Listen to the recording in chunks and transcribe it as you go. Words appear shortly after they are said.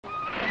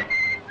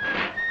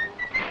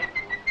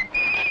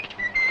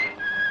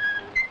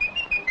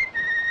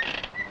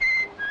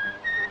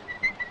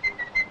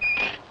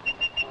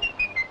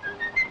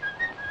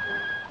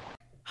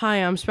Hi,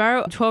 I'm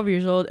Sparrow, 12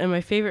 years old, and my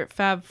favorite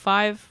Fab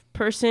 5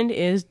 person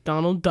is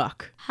Donald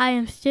Duck. Hi,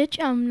 I'm Stitch.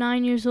 I'm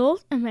 9 years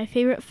old, and my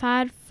favorite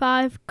Fab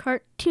 5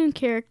 cartoon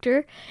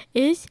character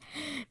is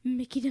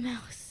Mickey the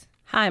Mouse.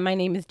 Hi, my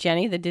name is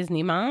Jenny, the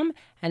Disney mom,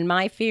 and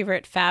my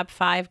favorite Fab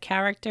 5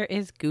 character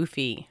is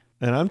Goofy.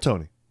 And I'm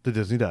Tony, the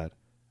Disney dad.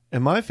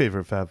 And my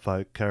favorite Fab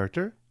 5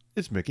 character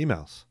is Mickey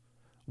Mouse.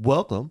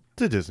 Welcome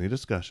to Disney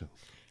Discussions.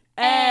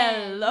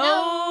 Aloha!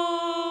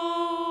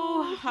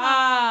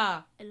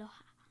 Aloha.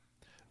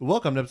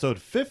 Welcome to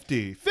episode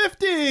 50.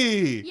 50!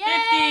 Yay! 50!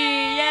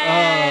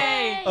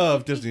 Yay!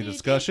 Of Disney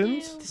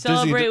Discussions. To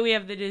celebrate, we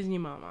have the Disney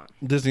Mom on.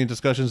 Disney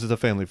Discussions is a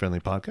family-friendly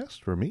podcast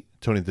for me,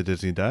 Tony the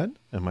Disney dad,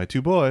 and my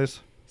two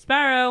boys.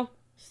 Sparrow!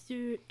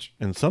 Stitch.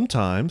 And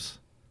sometimes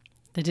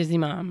The Disney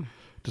mom.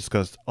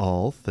 discussed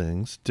all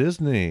things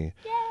Disney.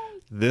 Yay!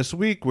 This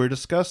week we're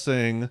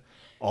discussing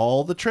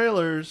all the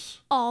trailers.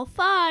 All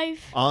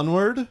 5.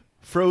 Onward,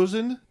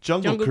 Frozen,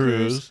 Jungle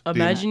Cruise,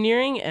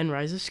 Imagineering, and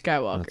Rise of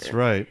Skywalker. That's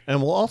right.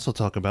 And we'll also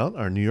talk about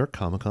our New York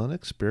Comic-Con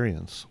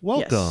experience.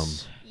 Welcome.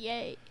 Yes.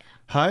 Yay.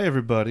 Hi,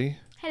 everybody.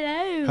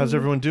 Hello. How's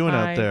everyone doing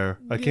Hi. out there?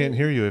 I can't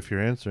hear you if you're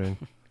answering.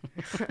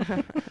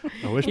 I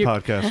wish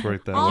podcasts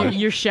worked that way.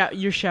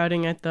 You're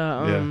shouting at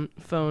the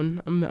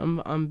phone.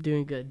 I'm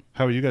doing good.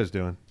 How are you guys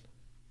doing?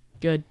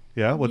 Good.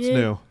 Yeah? What's Yeah.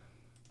 new?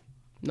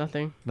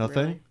 Nothing.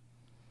 Nothing? really.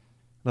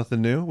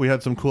 Nothing new? We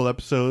had some cool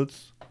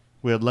episodes.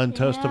 We had Len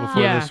Tosta Yeah.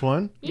 before Yeah. this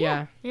one.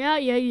 Yeah.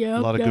 Yeah. A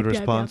lot of good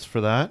response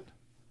for that.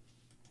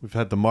 We've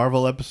had the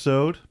Marvel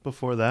episode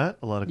before that.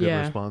 A lot of good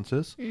Yeah.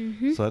 responses.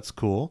 Mm-hmm. So that's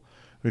cool.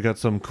 We got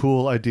some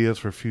cool ideas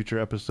for future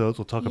episodes.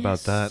 We'll talk about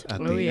Yes. that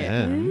at Oh, the yeah.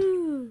 end.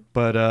 Ooh.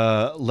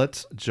 But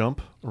let's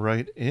jump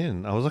right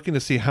in. I was looking to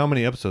see how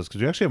many episodes,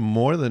 because we actually have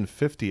more than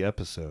 50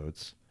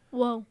 episodes.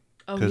 Whoa.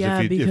 Oh, Because yeah,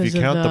 if because you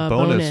of count the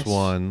bonus bonus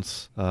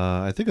ones,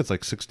 I think it's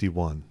like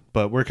 61.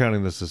 But we're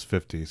counting this as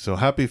 50. So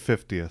happy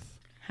 50th.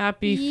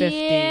 Happy 50.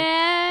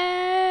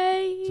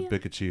 Yay. It's a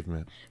big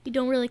achievement. We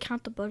don't really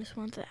count the bonus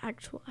ones as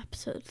actual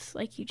episodes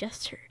like you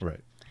just heard. Right.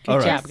 Good All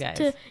right. job,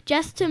 guys.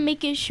 Just to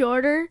make it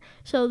shorter,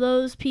 so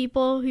those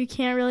people who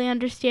can't really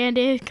understand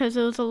it because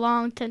it was a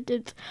long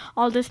sentence,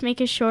 I'll just make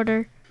it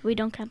shorter. We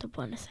don't count the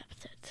bonus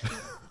episodes.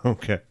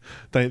 Okay.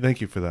 Thank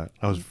you for that.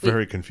 I was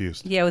very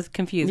confused. Yeah, I was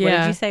confused. What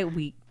Yeah. did you say?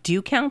 We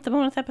do count the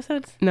bonus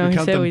episodes? No, we he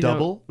count said them we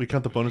double? We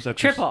count the bonus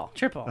extras?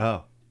 Triple.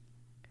 Oh.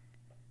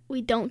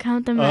 We don't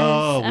count them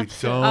Oh, as we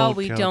episodes. don't Oh,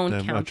 we count don't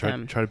them. count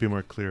them. Try to be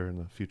more clear in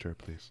the future,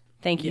 please.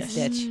 Thank you, Yes.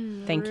 Stitch.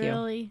 Thank you.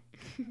 Really?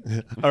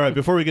 All right,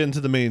 before we get into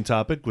the main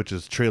topic, which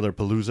is Trailer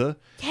Palooza,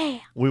 Yeah.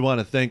 we want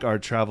to thank our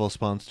travel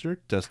sponsor,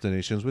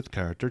 Destinations with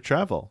Character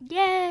Travel.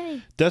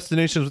 Yay.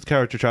 Destinations with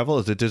Character Travel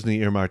is a Disney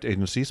earmarked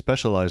agency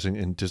specializing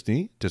in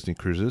Disney, Disney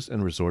cruises,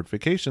 and resort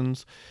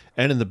vacations,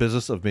 and in the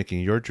business of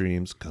making your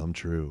dreams come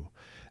true.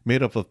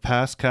 Made up of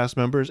past cast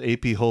members,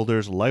 AP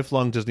holders,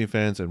 lifelong Disney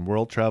fans, and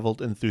world-traveled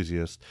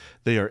enthusiasts,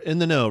 they are in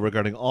the know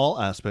regarding all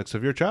aspects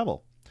of your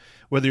travel.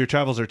 Whether your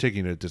travels are taking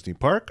you to a Disney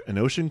park, an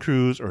ocean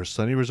cruise, or a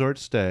sunny resort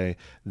stay,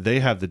 they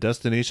have the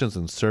destinations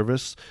and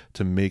service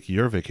to make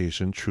your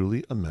vacation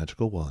truly a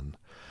magical one.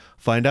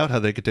 Find out how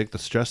they could take the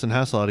stress and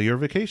hassle out of your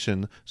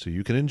vacation so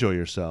you can enjoy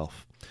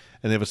yourself.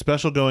 And they have a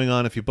special going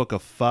on. If you book a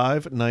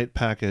 5-night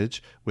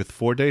package with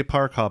 4-day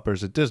park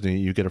hoppers at Disney,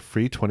 you get a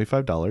free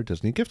 $25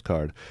 Disney gift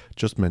card.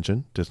 Just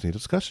mention Disney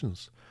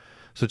Discussions.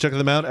 So check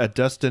them out at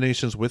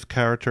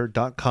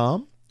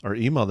destinationswithcharacter.com or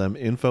email them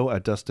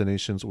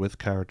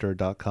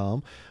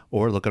info@destinationswithcharacter.com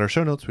or look at our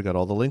show notes. We got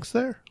all the links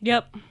there.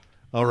 Yep.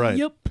 All right.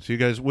 Yep. So you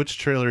guys, which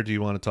trailer do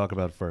you want to talk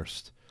about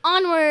first?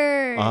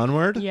 Onward.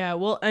 Onward? Yeah,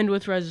 we'll end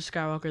with Rise of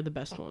Skywalker, the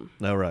best one.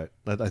 All right.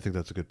 I think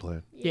that's a good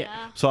plan.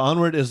 Yeah. So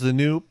Onward is the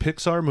new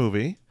Pixar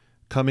movie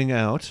coming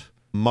out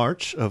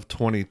March of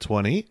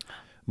 2020,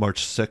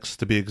 March 6th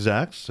to be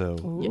exact.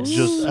 So Yes.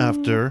 just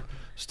after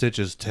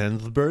Stitch's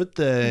 10th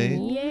birthday.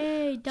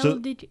 Yay. So- Double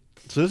digit.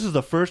 So this is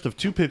the first of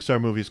 2 Pixar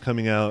movies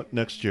coming out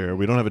next year.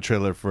 We don't have a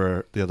trailer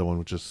for the other one,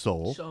 which is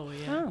Soul. So,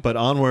 yeah. But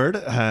Onward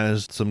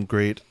has some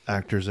great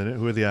actors in it.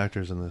 Who are the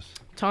actors in this?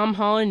 Tom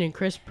Holland and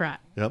Chris Pratt.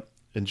 Yep.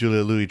 And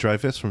Julia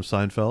Louis-Dreyfus from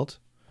Seinfeld.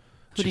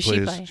 Who does she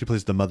play? She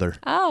plays the mother.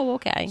 Oh,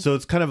 okay. So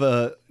it's kind of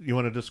a... You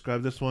want to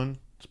describe this one,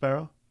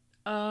 Sparrow?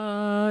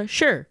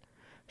 Sure.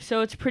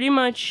 So it's pretty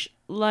much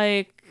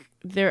like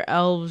they're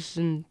elves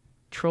and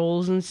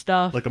trolls and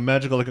stuff. Like a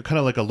magical... Like a kind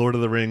of like a Lord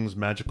of the Rings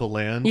magical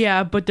land.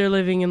 Yeah, but they're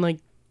living in like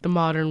the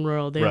modern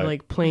world. They have Right.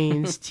 like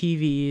planes,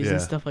 TVs, Yeah.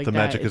 and stuff like the that.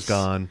 magic is It's-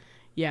 gone.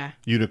 Yeah,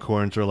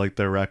 Unicorns are like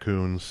their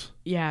raccoons.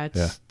 yeah,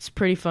 Yeah. it's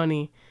pretty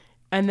funny.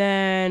 And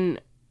then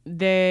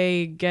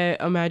they get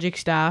a magic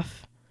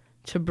staff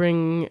to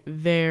bring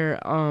their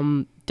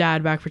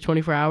dad back for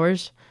 24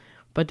 hours,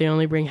 but they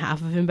only bring half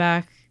of him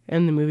back.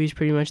 And the movie's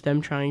pretty much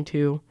them trying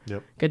to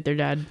Yep. get their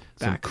dad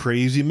Some back.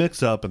 crazy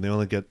mix-up, and they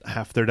only get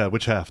half their dad.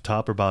 Which half?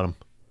 Top or bottom?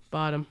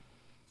 Bottom.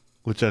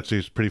 Which actually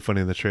is pretty funny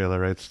in the trailer,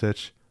 right,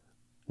 Stitch?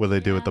 What do they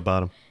do at the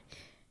bottom?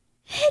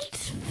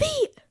 It's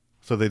feet.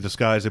 So they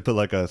disguise, they put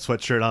like a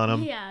sweatshirt on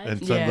him Yeah, and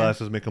it's-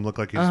 sunglasses, make him look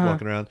like he's Uh-huh.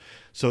 walking around.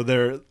 So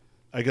they're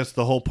I guess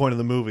the whole point of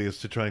the movie is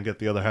to try and get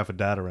the other half of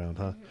Dad around,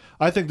 huh?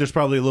 I think there's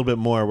probably a little bit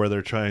more where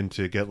they're trying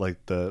to get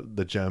like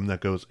the gem that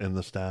goes in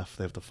the staff.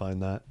 They have to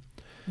find that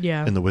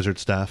Yeah. in the wizard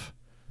staff.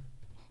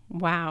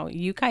 Wow,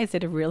 you guys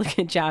did a really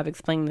good job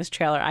explaining this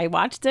trailer. I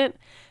watched it,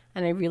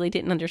 and I really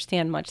didn't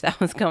understand much that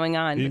was going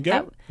on. You But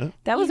get it? Huh?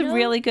 that was You know-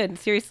 really good.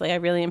 Seriously, I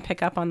really didn't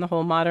pick up on the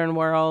whole modern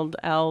world,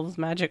 elves,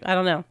 magic. I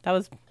don't know. That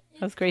was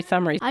great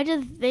summary. I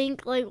just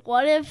think, like,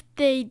 what if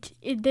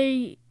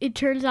it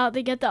turns out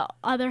they get the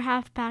other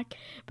half back,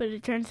 but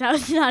it turns out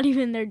it's not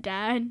even their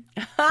dad.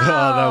 Oh,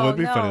 that would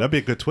be no. funny. That'd be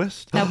a good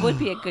twist. That would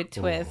be a good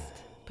twist,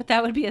 but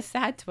that would be a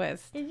sad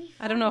twist.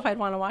 I don't know if I'd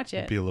want to watch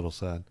it. Be a little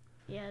sad.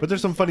 Yeah, But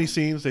there's some funny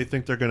scenes. They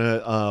think they're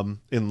gonna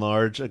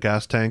enlarge a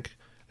gas tank,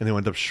 and they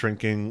end up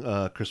shrinking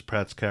Chris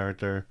Pratt's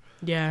character.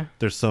 Yeah.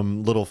 There's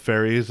some little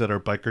fairies that are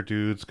biker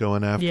dudes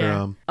going after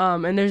Yeah. him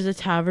And there's a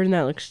tavern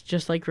that looks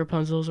just like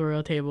Rapunzel's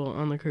royal table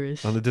on the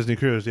cruise. on the Disney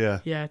cruise. Yeah.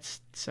 Yeah, it's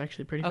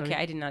actually pretty funny. Okay,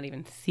 I did not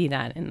even see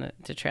that in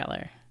the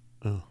trailer.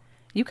 Oh.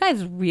 You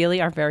guys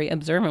really are very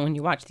observant when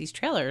you watch these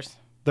trailers.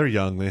 They're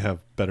young. They have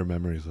better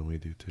memories than we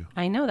do too.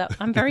 I know that.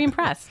 I'm very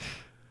impressed.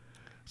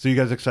 So you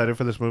guys excited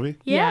for this movie?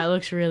 Yeah, it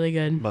looks really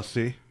good. Must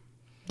see.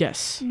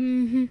 Yes.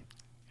 Mm-hmm.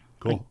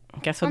 Cool. I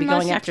guess we'll be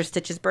Unless going it- after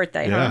Stitch's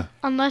birthday, Yeah. huh?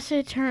 Unless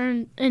it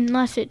turns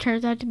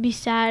out to be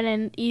sad,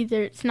 and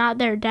either it's not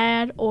their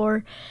dad,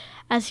 or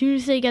as soon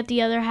as they get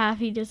the other half,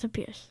 he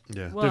disappears.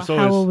 Yeah. Well, There's how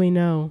will always we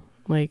know?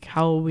 Like,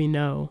 how will we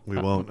know? we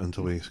won't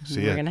until we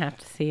see We're it. going to have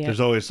to see it.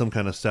 There's always some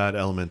kind of sad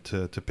element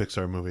to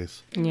Pixar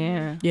movies.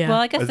 Yeah. Yeah. Well,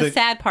 I guess I the think-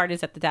 sad part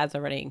is that the dad's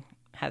already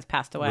has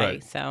passed away.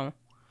 Right. So,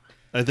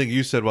 I think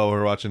you said while we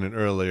were watching it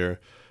earlier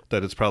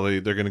that it's probably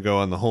they're going to go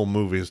on the whole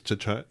movies to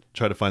try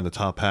to find the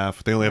top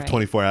half. They only have Right.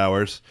 24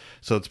 hours,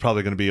 so it's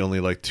probably going to be only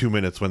like 2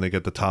 minutes when they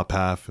get the top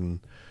half, and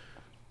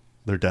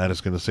their dad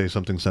is going to say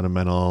something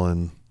sentimental,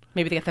 and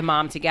maybe they get the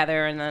mom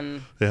together and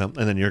then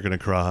then you're going to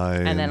cry,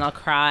 and then I'll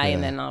cry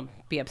and yeah. then I'll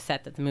be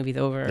upset that the movie's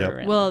over. Yep.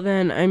 and- Well,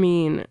 then, I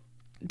mean,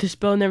 the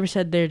spell never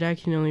said their dad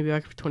can only be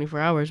back for 24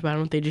 hours. Why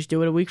don't they just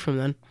do it a week from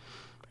then?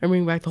 And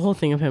bring back the whole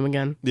thing of him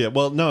again. yeah.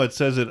 Well, no, it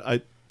says it.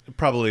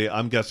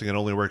 I'm guessing it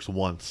only works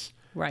once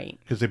right.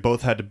 because they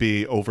both had to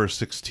be over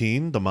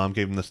 16. The mom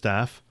gave them the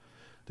staff.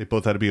 They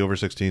both had to be over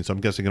 16, so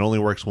I'm guessing it only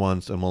works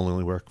once and will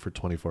only work for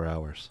 24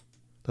 hours.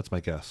 That's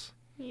my guess.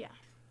 Yeah.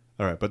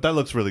 All right, but that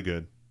looks really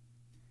good.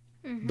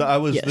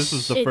 Yes. This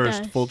was the It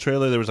first does. full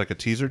trailer. There was like a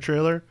teaser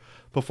trailer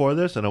before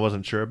this, and I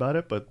wasn't sure about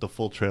it, but the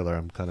full trailer,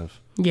 I'm kind of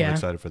Yeah.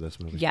 excited for this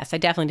movie. Yes, I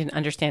definitely didn't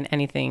understand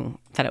anything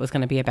that it was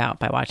going to be about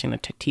by watching the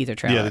teaser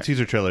trailer. Yeah, the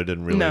teaser trailer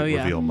didn't really No,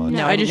 yeah. reveal much.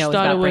 No, I didn't just know it was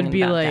thought it about would bringing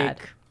be about like that.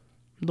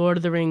 Lord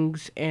of the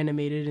Rings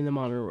animated in the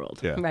modern world.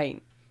 Yeah.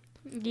 Right.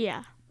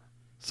 Yeah.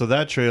 So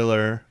that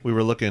trailer, we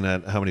were looking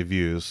at how many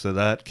views. So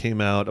that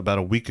came out about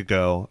a week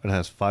ago and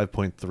has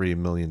 5.3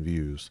 million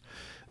views,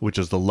 which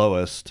is the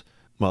lowest,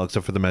 well,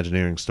 except for the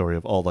Imagineering story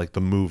of all like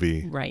the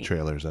movie Right.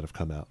 trailers that have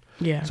come out.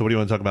 Yeah. So what do you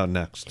want to talk about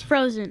next?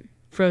 Frozen.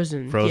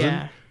 Frozen. Frozen?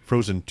 Yeah.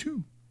 Frozen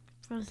 2.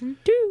 Frozen.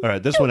 All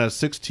right, this one has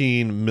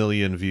 16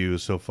 million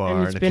views so far,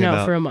 And it's it been came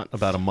out for a month.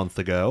 about a month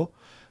ago.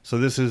 So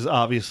this is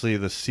obviously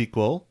the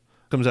sequel.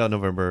 Comes out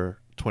November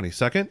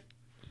 22nd.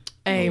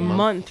 A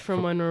month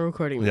from when we're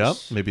recording Yep,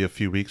 this. maybe a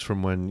few weeks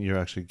from when you're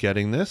actually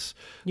getting this. So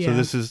Yeah.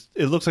 this is.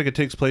 It looks like it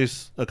takes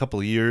place a couple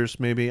of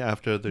years maybe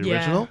after the Yeah.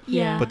 original.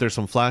 Yeah. But there's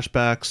some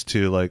flashbacks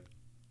to like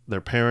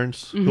their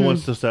parents. Who Mhm.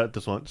 wants to start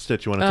this one?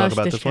 Stitch, you want to talk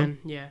about Stitch this one?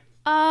 can, Yeah.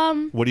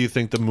 What do you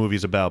think the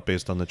movie's about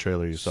based on the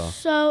trailer you saw?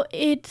 So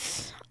I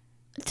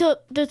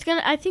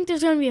think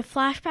there's gonna be a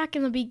flashback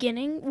in the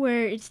beginning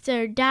where it's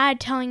their dad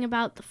telling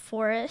about the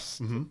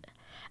forest Mhm.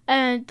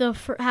 and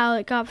how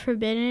it got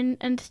forbidden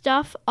and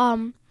stuff.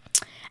 And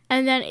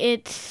then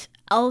it's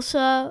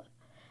Elsa,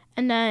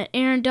 and then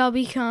Arendelle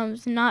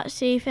becomes not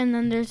safe, and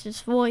then there's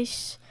this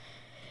voice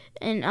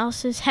in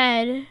Elsa's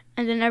head,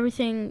 and then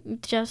everything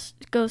just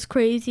goes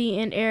crazy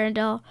in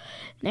Arendelle.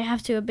 They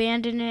have to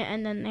abandon it,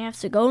 and then they have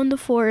to go in the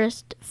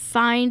forest,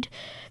 find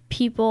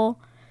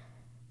people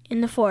in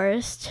the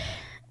forest,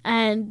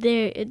 and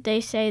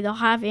they say they'll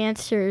have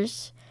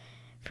answers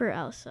for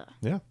Elsa.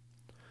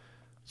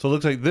 So it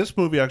looks like this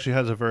movie actually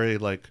has a very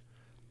like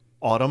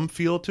autumn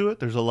feel to it.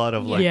 There's a lot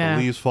of like Yeah,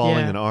 leaves falling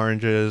yeah. and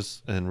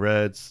oranges and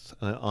reds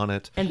on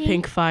it. And Pink-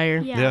 Pink Fire.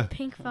 Yeah.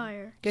 Pink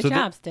fire. Good So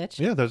job, Stitch.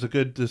 Yeah, there's a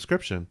good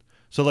description.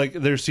 So like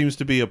there seems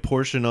to be a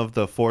portion of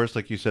the forest,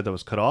 like you said, that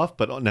was cut off,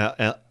 but now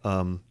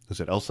is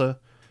it Elsa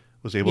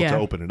was able to Yeah.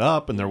 open it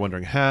up, and they're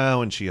wondering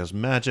how, and she has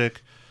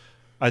magic.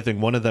 I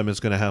think one of them is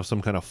going to have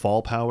some kind of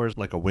fall powers,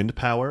 like a wind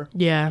power.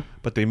 Yeah.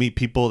 But they meet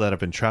people that have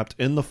been trapped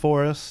in the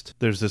forest.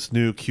 There's this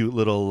new cute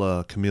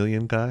little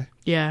chameleon guy.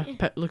 Yeah.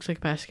 Looks like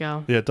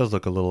Pascal. Yeah, it does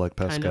look a little like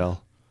Kind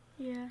Pascal,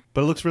 Yeah.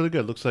 but it looks really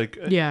good. Looks like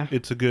Yeah.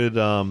 it's a good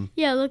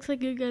Yeah, it looks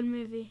like a good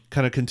movie.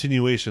 kind of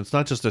continuation. It's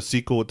not just a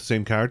sequel with the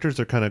same characters.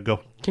 They're kind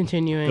of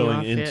Continuing going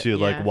off into it,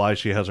 like yeah. why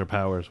she has her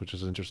powers, which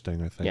is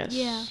interesting, I think. Yes.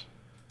 Yeah.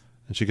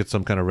 And she gets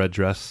some kind of red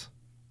dress,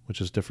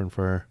 which is different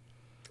for her.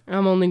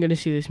 I'm only going to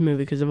see this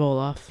movie because of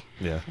Olaf.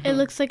 Yeah. It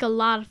looks like a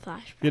lot of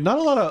flashbacks. Yeah, not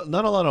a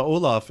lot of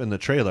Olaf in the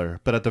trailer,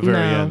 but at the very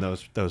No. end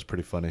that was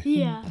pretty funny.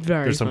 Yeah.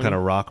 Very There's some funny. kind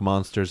of rock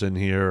monsters in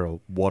here, a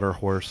water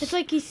horse. It's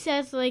like he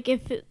says, like,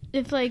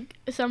 if like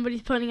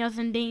somebody's putting us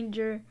in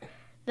danger,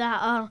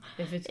 that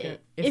If it's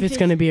it's-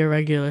 going to be a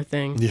regular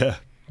thing. Yeah.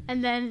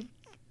 and then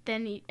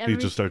He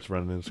just starts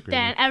running and screaming.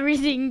 then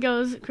everything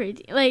goes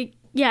crazy. Like,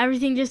 yeah,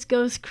 everything just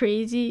goes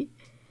crazy.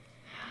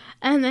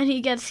 And then he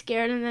gets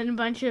scared, and then a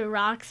bunch of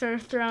rocks are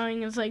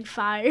throwing. It's like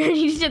fire, and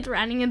he's just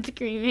running and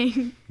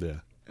screaming. Yeah.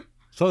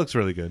 So it looks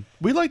really good.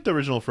 We liked the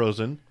original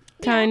Frozen.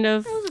 Kind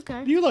of. That was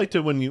okay. You liked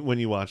it when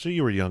you watched it.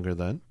 You were younger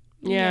then.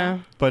 Yeah.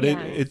 But Yeah.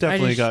 it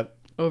definitely just- got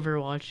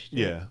Overwatched. it,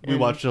 yeah. We and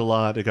watched it a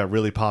lot. It got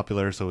really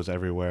popular, so it was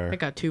everywhere. It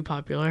got too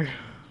popular.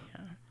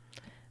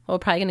 Well, we're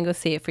probably gonna go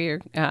see it for your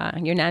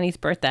nanny's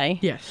birthday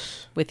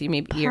Yes. with your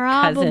cousins.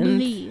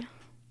 Probably.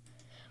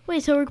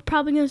 Wait, so we're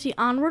probably going to see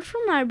Onward for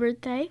my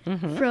birthday,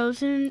 Mm-hmm.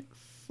 Frozen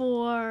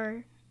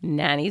for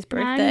Nanny's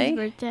birthday. Nanny's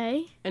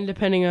birthday. And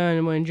depending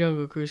on when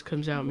Jungle Cruise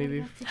comes out,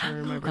 maybe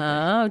for my birthday.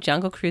 Oh,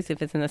 Jungle Cruise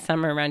if it's in the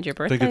summer around your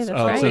birthday. it's- That's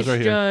oh, it right. says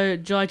right here.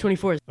 July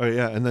 24th. Oh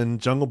yeah, and then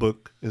Jungle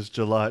Book is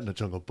July. No,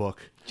 Jungle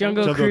Book.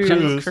 Jungle Cruise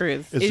Jungle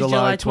Cruise is is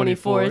July July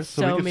 24th. 24th.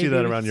 So we can maybe see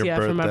that we around can your see that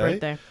birthday. for my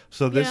birthday.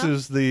 So this Yeah.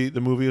 is the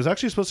movie. It was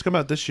actually supposed to come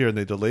out this year, and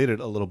they delayed it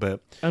a little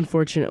bit.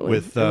 Unfortunately,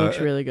 With, it looks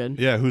really good.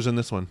 Yeah, who's in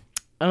this one?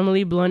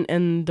 Emily Blunt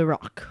and The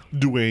Rock.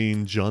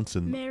 Dwayne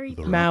Johnson. Mary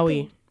The Rock.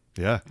 Maui.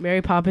 Yeah,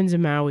 Mary Poppins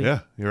and Maui.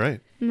 yeah, you're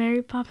right.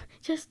 Mary Poppins,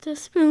 just a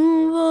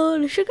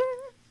spoonful of sugar.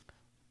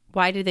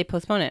 Why did they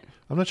postpone it?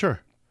 I'm not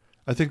sure.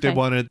 I think Okay.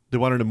 they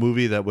wanted a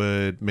movie that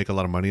would make a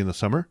lot of money in the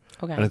summer,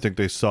 Okay. and I think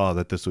they saw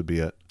that this would be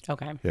it.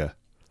 Okay. Yeah,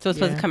 So it's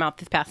supposed Yeah. to come out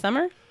this past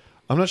summer?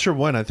 I'm not sure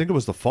when. I think it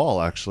was the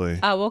fall actually.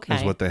 Oh, okay.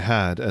 Is what they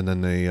had, and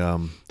then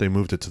they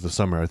moved it to the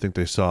summer. I think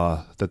they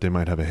saw that they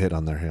might have a hit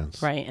on their hands.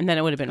 Right. And then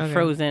it would have been Okay.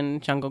 Frozen,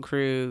 Jungle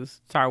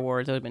Cruise, Star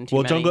Wars. It would have been too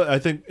Well, many. Jungle. I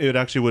think it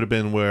actually would have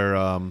been where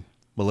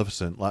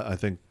Maleficent. I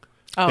think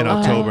Oh, in okay.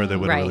 October they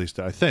would have Right. released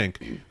it. I think.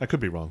 I could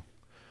be wrong.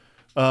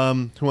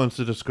 Who wants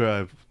to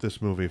describe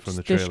this movie from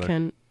the Stitch trailer?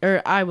 can,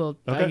 or I will,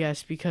 Okay. I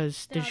guess, because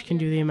Stitch can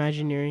do the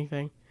Imagineering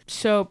thing.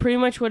 So pretty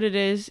much what it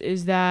is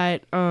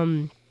that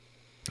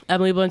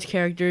Emily Blunt's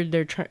character,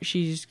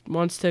 she's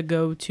wants to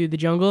go to the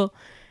jungle.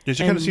 Yeah, she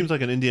kind of and- seems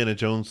like an Indiana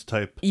Jones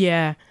type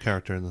Yeah,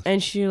 character in this.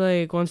 and she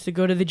like wants to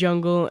go to the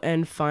jungle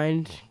and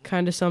find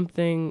kind of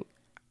something.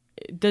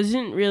 It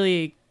doesn't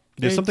really.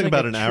 There's it's something like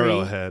about a an tree.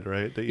 arrowhead,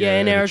 right? That, Yeah, an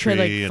and a arrowhead tree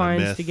like and a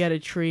finds myth. to get a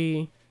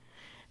tree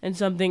and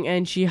something,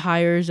 and she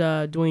hires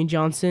Dwayne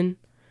Johnson,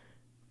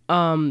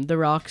 the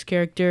Rock's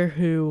character,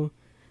 who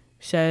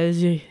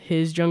says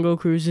his Jungle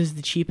Cruise is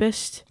the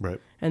cheapest Right.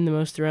 and the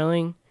most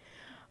thrilling.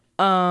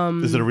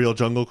 Is it a real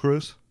Jungle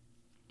Cruise?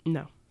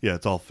 No. Yeah,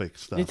 it's all fake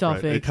stuff. It's all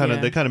right? fake, They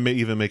yeah. kind of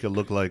even make it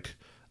look like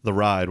the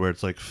ride, where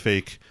it's like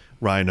fake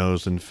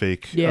rhinos and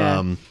fake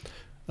Yeah.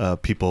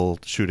 people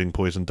shooting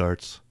poison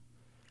darts.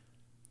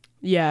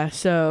 Yeah,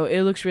 so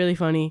it looks really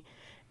funny.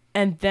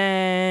 And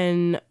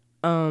then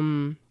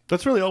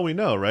That's really all we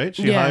know, right?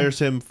 She Yeah. hires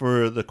him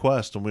for the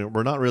quest, and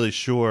we're not really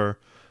sure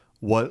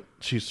what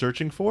she's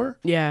searching for.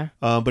 yeah.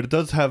 But it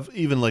does have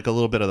even like a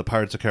little bit of the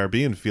Pirates of the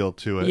Caribbean feel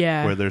to it,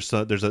 Yeah. where there's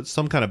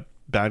some kind of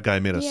bad guy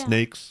made of Yeah.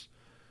 snakes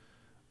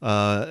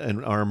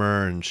and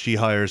armor, and she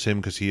hires him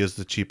because he is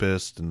the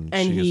cheapest, and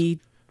He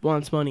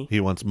wants money. he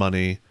wants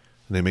money,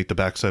 and they make the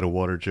backside of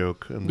water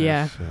joke. And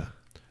Yeah.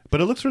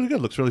 but it looks really good.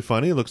 It looks really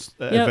funny. It looks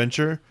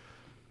adventure,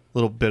 a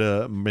little bit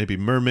of maybe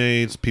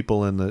mermaids,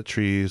 people in the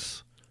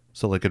trees,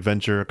 so like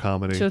adventure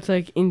comedy. So it's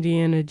like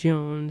Indiana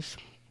Jones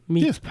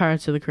meets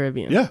Pirates of the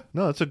Caribbean. Yeah,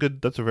 no, that's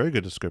a very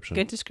good description.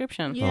 Good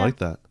description. Yeah. I like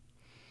that.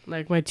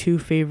 Like my two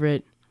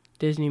favorite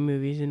Disney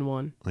movies in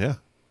one. Yeah.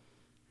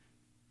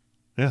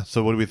 Yeah.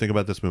 So what do we think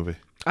about this movie?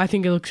 I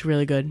think it looks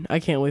really good. I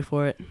can't wait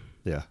for it.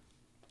 Yeah.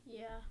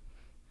 Yeah.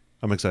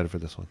 I'm excited for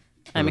this one.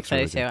 It I'm looks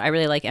excited really too. I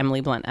really like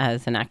Emily Blunt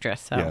as an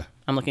actress, so Yeah.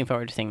 I'm looking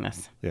forward to seeing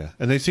this. good. Yeah.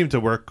 And they seem to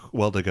work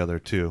well together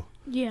too.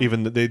 Yeah.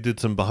 Even they did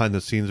some behind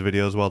the scenes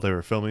videos while they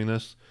were filming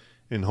this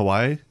in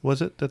Hawaii,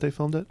 was it that they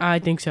filmed it? I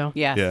think so.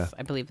 Yes, Yeah.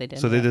 I believe they did.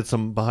 So they did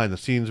some behind the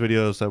scenes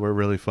videos that were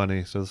really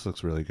funny. So this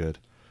looks really good.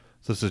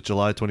 So this is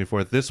July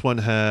 24th. This one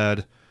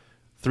had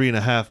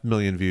 3.5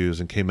 million views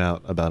and came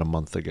out about a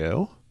month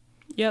ago.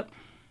 Yep.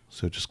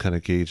 So just kind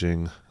of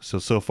gauging.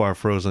 So far,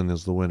 Frozen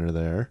is the winner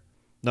there.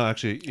 No,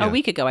 actually, yeah. A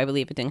week ago, I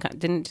believe it didn't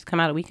it just come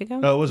out a week ago?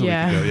 Oh, it was a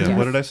Yeah. week ago. Yeah. Yes.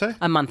 What did I say?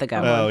 A month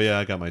ago. Oh, yeah.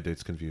 I got my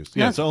dates confused.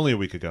 Yeah, No. it's only a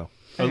week ago.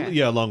 Okay.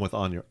 Yeah, along with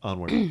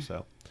Onward.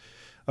 So,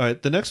 all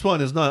right. The next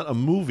one is not a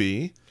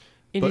movie.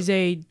 It is But-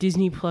 a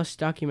Disney Plus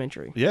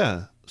documentary.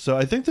 Yeah. So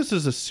I think this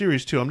is a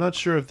series too. I'm not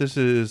sure if this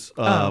is.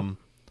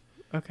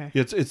 Okay.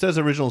 It says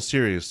original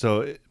series,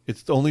 so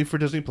it's only for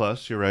Disney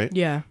Plus. You're right.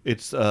 Yeah.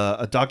 It's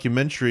a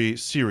documentary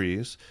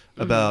series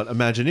about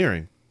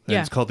Imagineering. And Yeah.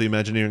 It's called the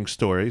Imagineering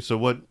Story. So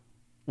what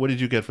did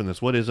you get from this?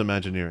 What is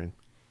Imagineering?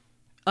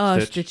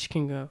 Stitch? Stitch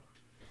can go.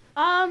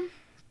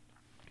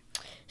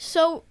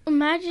 So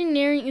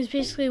Imagineering is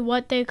basically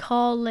what they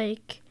call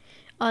like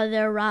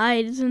their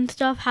rides and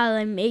stuff, how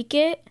they make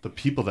it. The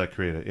people that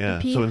create it, yeah.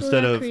 So people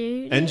instead that of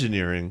create it.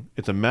 engineering,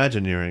 it's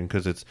Imagineering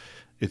because it's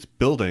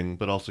building,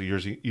 but also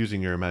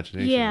using your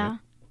imagination. Yeah. Right?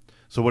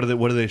 So what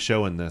do they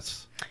show in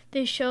this?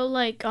 They show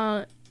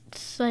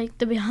it's like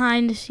the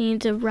behind the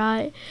scenes of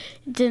rides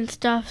and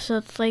stuff. So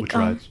it's like Which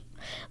rides?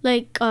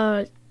 like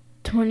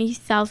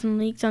 20,000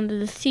 Leagues Under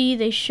the Sea.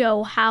 They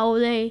show how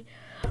they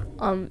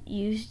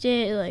used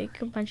it,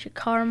 like a bunch of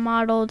car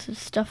models and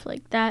stuff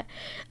like that.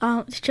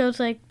 It shows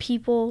like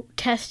people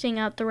testing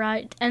out the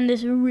ride, and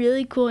this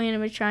really cool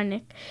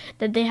animatronic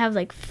that they have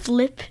like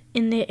flip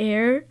in the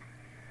air.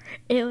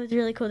 It was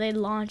really cool. They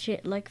launch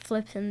it like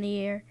flips in the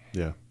air.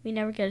 Yeah. We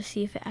never get to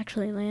see if it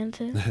actually lands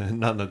it.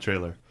 Not in the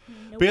trailer.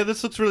 Nope. But yeah,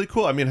 this looks really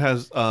cool. I mean, it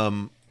has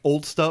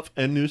old stuff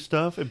and new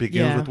stuff. It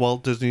begins Yeah. with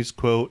Walt Disney's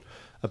quote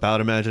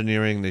about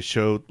Imagineering. They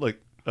showed,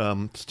 like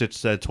Stitch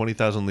said,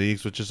 20,000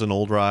 Leagues, which is an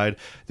old ride.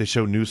 They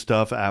show new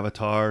stuff,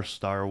 Avatar,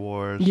 Star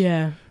Wars.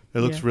 Yeah. It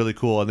looks Yeah. really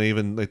cool.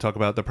 And they talk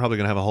about they're probably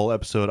going to have a whole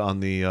episode on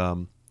the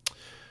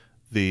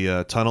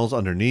tunnels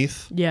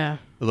underneath. Yeah.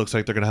 It looks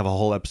like they're going to have a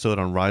whole episode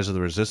on Rise of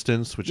the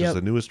Resistance, which is Yep.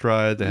 the newest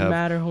ride. They have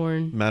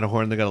Matterhorn.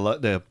 Matterhorn.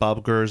 They have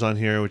Bob Gurr's on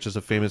here, which is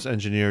a famous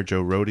engineer.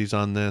 Joe Rohde's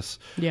on this.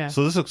 Yeah.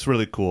 So this looks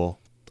really cool.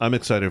 I'm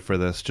excited for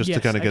this, just to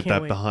Yes, kind of I get can't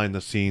that wait. behind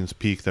the scenes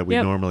peek that we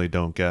Yep. normally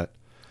don't get.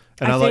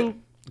 And I I like. think-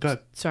 Go ahead.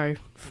 Sorry,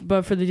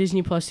 but for the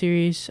Disney Plus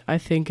series, I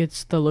think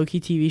it's the Loki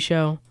TV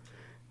show,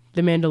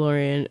 The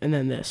Mandalorian, and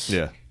then this.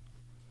 Yeah.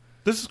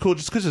 This is cool,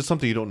 just because it's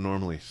something you don't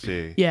normally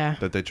see. Yeah.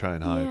 That they try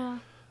and hide. Yeah.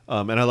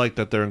 And I like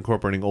that they're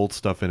incorporating old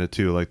stuff in it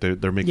too. Like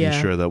they're making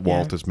Yeah, sure that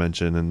Walt yeah. is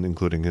mentioned and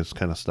including his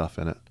kind of stuff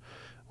in it,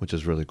 which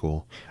is really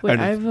cool. Wait,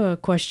 And I it's- have a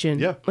question.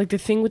 Yeah. Like the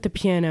thing with the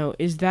piano,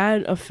 is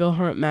that a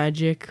PhilHeart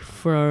Magic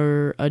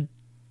for an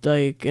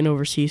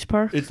overseas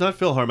park? It's not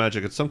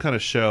PhilHarMagic. It's some kind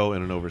of show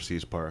in an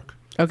overseas park.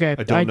 Okay, I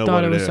don't know thought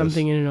what it it was is.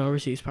 something in an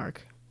overseas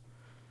park.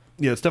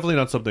 Yeah, it's definitely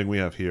not something we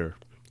have here.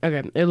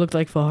 Okay, it looked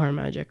like PhilHeart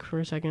Magic for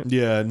a second.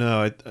 Yeah,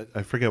 no,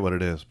 I forget what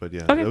it is, but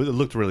yeah, Okay. it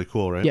looked really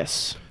cool, right?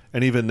 Yes.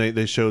 And even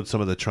they showed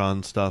some of the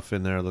Tron stuff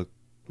in there. Looked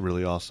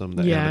really awesome.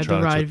 Yeah, the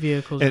animatronics ride look-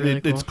 vehicles. And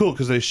really cool. it's cool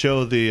because they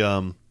show the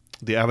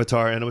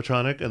Avatar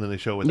animatronic, and then they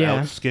show without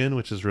Yeah. skin,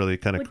 which is really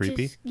kind of Which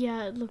creepy.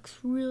 Yeah, it looks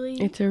really.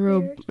 It's a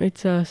weird.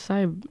 It's a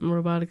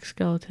robotic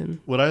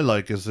skeleton. What I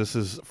like is this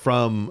is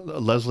from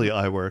Leslie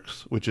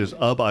Iwerks, which is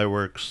Ub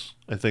Iwerks,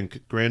 I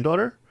think,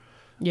 granddaughter.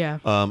 Yeah.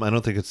 I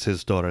don't think it's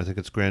his daughter. I think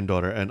it's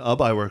granddaughter. And Ub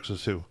Iwerks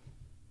is who?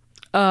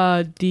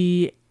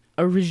 The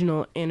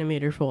original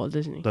animator for Walt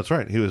Disney. That's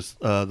right. He was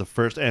the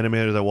first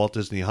animator that Walt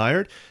Disney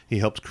hired. He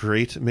helped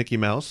create Mickey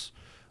Mouse.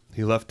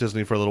 He left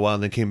Disney for a little while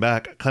and then came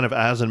back kind of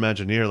as an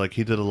Imagineer. Like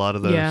he did a lot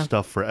of the Yeah.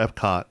 stuff for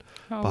Epcot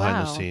Oh, behind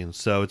wow. the scenes.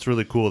 So it's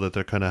really cool that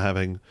they're kind of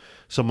having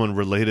someone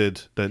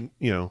related that,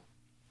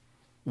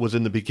 was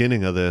in the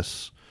beginning of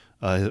this.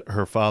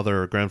 Her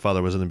father or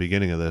grandfather was in the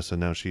beginning of this, and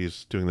now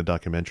she's doing the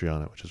documentary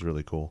on it, which is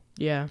really cool.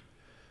 Yeah.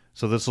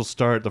 So this will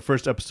start, the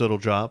first episode will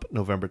drop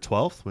November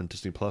 12th when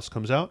Disney Plus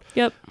comes out.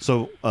 Yep.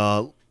 So,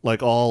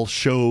 like all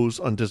shows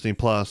on Disney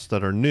Plus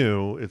that are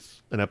new,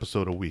 it's an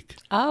episode a week.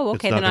 Oh, It's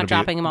okay. They're gonna not be-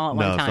 dropping them all at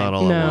no, one time. it's not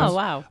all No. at once. Oh,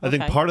 wow. I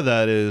think Okay. part of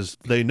that is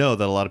they know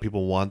that a lot of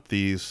people want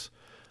to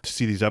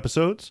see these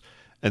episodes,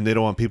 and they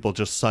don't want people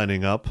just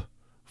signing up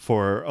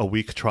for a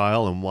week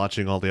trial and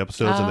watching all the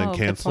episodes and Oh, then good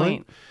canceling.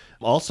 point.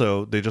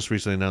 Also, they just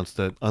recently announced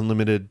that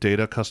unlimited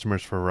data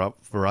customers for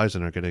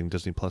Verizon are getting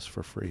Disney Plus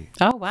for free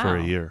Oh, wow. for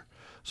a year.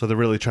 So they're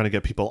really trying to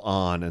get people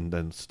on and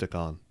then stick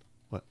on.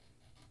 What?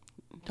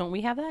 Don't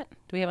we have that? Do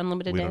we have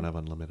unlimited We data? don't have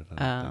unlimited. I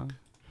don't Oh.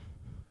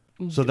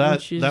 think. So that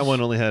Which is that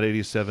one only had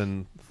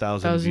 87,000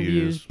 1,000 views.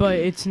 views, but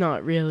it's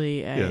not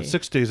really a. Yeah,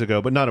 6 days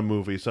ago, but not a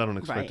movie, so I don't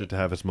expect Right. it to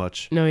have as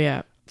much. No,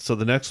 yeah, So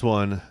the next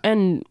one,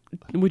 and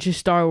which is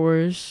Star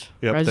Wars: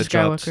 Rise that of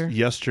dropped Skywalker.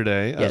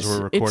 yesterday as Yes,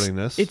 we're recording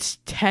it's, this. It's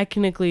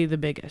technically the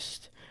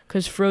biggest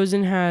because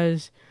Frozen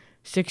has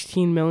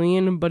 16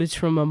 million, but it's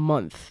from a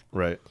month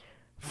right.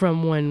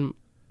 from when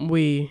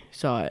we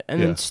saw it, and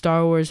Yeah. then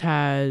Star Wars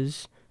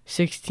has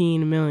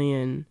 16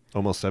 million,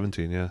 Almost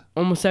 17, yeah.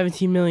 almost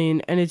 17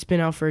 million, and it's been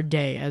out for a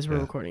day as we're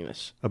Yeah. recording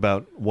this.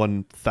 About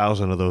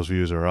 1,000 of those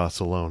views are us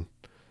alone.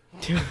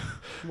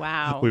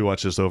 Wow. We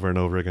watch this over and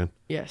over again.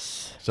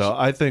 Yes, So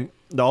I think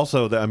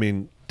also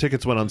that,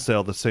 tickets went on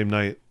sale the same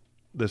night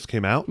this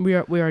came out. we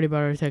already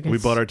bought our tickets. We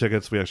bought our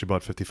tickets. We actually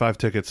bought 55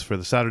 tickets for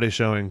the Saturday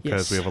showing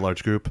because Yes. we have a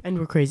large group. and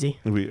we're crazy.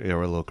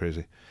 We're a little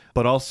crazy.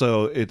 But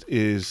also it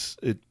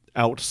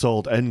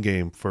outsold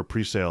Endgame for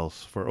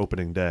pre-sales for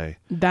opening day.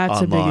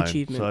 That's online. a big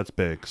achievement. So that's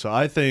big. So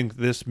I think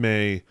this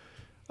may,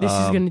 This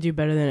is going to do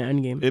better than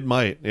Endgame. it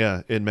might,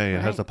 yeah, it may. It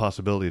has Right. the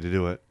possibility to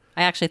do it.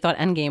 I actually thought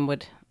Endgame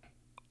would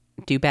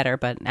do better,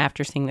 but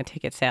after seeing the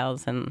ticket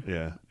sales and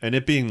Yeah. And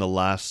it being the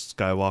last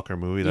Skywalker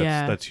movie,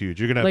 that's huge.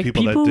 You're going to have like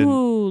people that didn't.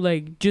 who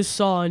like just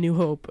saw A New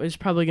Hope is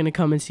probably going to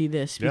come and see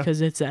this Yeah.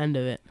 because it's the end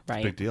of it.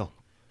 right. Big deal.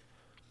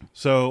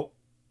 So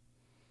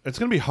it's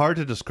going to be hard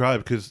to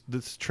describe because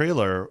this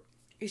trailer,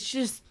 It's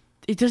just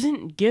it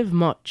doesn't give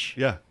much.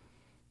 yeah,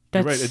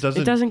 That's, right, it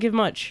doesn't- give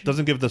much.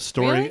 doesn't give the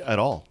story Really? at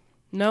all.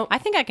 Nope. I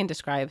think I can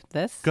describe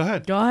this. Go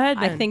ahead. Go ahead.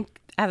 I Then. think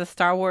as a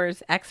Star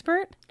Wars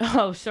expert,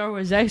 Oh, Star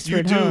Wars You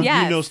expert, do. huh?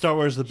 Yes. You know Star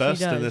Wars the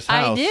best in does. this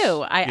house. I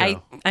do.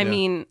 I Yeah.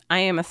 mean, I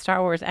am a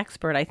Star Wars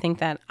expert. I think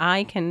that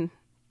I can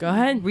Go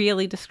ahead.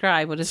 really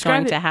describe what is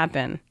Describe going it. to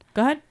happen.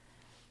 Go ahead.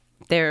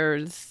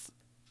 There's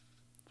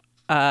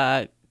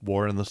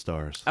War in the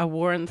Stars. a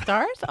war in the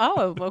stars.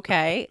 Oh,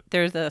 okay.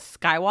 There's a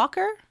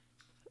Skywalker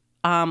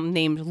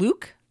named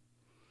Luke.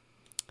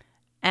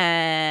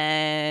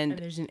 And And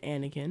there's an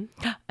Anakin.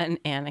 an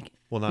Anakin.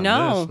 Well, not in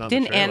No, this, not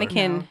in the didn't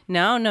trailer. Anakin?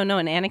 No.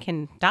 An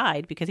Anakin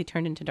died because he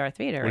turned into Darth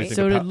Vader, What do you right? think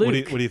So about did What do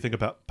you, Luke. what do you think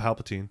about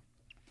Palpatine?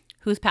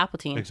 Who's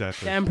Palpatine?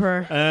 Exactly. The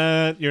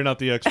Emperor. You're not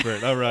the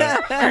expert. All right.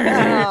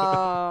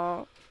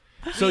 Oh.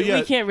 So yeah,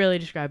 We can't really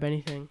describe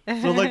anything.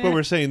 so like what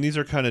we're saying, these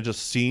are kind of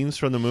just scenes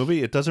from the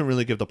movie. It doesn't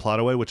really give the plot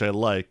away, which I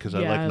like because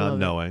I Yeah, like I not love it.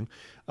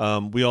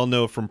 knowing. We all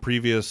know from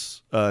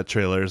previous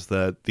trailers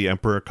that the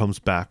Emperor comes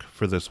back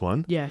for this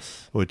one,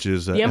 Yes. which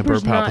is The Emperor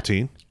Emperor's not-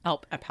 Palpatine. Oh,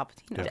 Palpatine. Okay,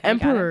 The got it.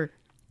 Emperor.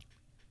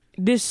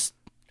 This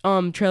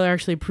trailer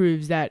actually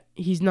proves that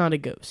he's not a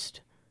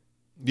ghost.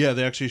 Yeah,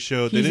 they actually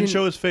showed. They He's didn't in-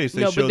 show his face.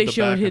 They no, showed but they the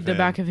showed back of the him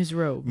back of his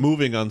robe.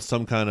 moving on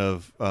some kind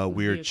of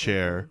weird Vehicle.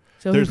 chair.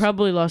 So There's- he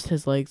probably lost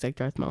his legs like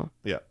Darth Maul.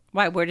 Yeah.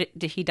 Why? Where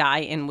did he die?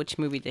 In which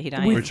movie did he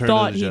die? We in? Return of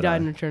thought the he Jedi.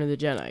 died in Return of the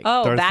Jedi.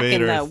 Oh, Darth back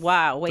Vader, in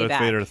the way Darth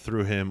back. Vader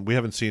threw him. We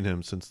haven't seen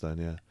him since then.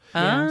 Yeah.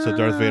 Ah, So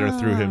Darth Vader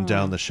threw him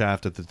down the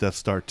shaft at the Death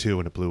Star 2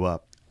 and it blew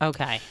up.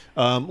 Okay.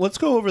 Let's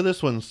go over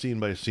this one scene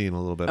by scene a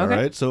little bit. Okay.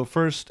 All right. So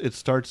first, it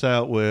starts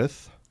out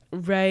with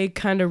Rey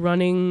kind of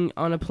running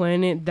on a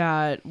planet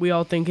that we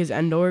all think is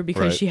Endor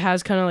because Right. she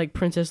has kind of like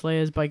Princess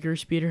Leia's biker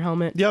speeder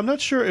helmet. I'm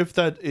not sure if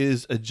that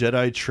is a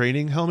Jedi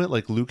training helmet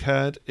like Luke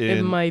had in,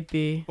 It might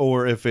be.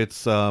 or if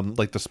it's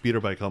like the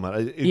speeder bike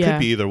helmet. It Yeah. could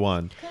be either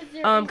one.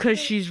 Because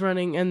she's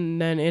running, and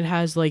then it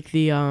has like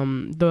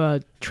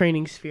the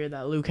training sphere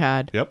that Luke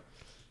had, Yep.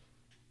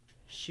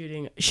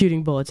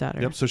 shooting bullets at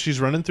her. Yep. So she's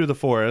running through the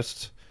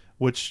forest,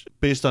 which,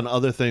 based on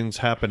other things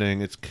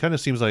happening, it kind of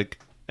seems like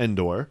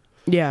Endor,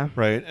 Yeah,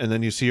 right? And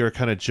then you see her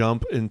kind of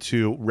jump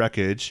into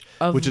wreckage,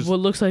 of which is what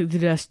looks like the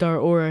Death Star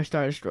or a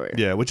Star Destroyer.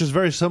 yeah, which is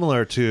very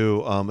similar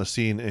to a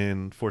scene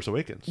in Force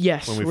Awakens.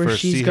 Yes, when we where first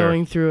she's see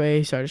going her. through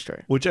a Star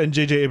Destroyer. Which and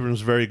J.J. Abrams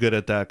is very good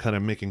at that, kind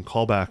of making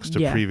callbacks to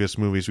Yeah. previous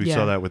movies. We Yeah.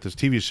 saw that with his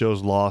TV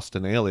shows, Lost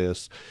and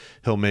Alias.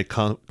 He'll make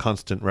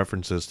constant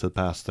references to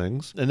past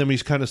things. And then we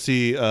kind of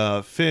see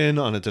Finn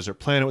on a desert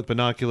planet with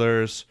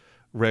binoculars,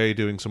 Rey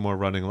doing some more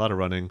running, a lot of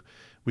running.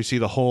 We see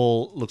the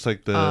whole, looks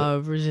like the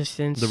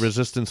Resistance.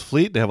 Resistance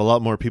fleet. They have a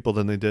lot more people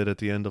than they did at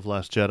the end of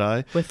Last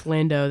Jedi. with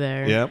Lando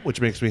there. Yeah, which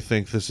makes me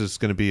think this is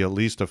going to be at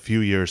least a few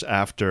years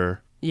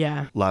after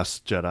Yeah.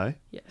 Last Jedi.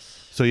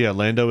 Yes. So yeah,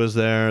 Lando is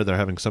there. They're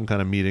having some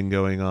kind of meeting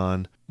going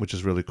on, which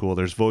is really cool.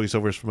 There's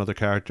voiceovers from other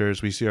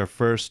characters. We see our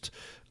first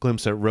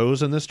glimpse at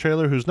Rose in this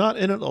trailer, who's not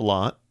in it a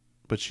lot,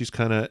 but she's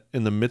kind of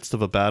in the midst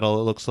of a battle,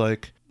 it looks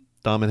like.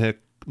 Dominic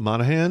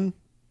Monaghan,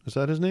 is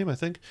that his name? I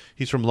think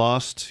he's from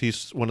Lost.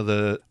 He's one of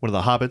the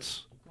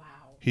hobbits. Wow.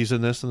 He's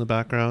in this in the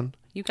background.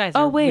 You guys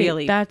Oh are wait,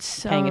 really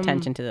that's paying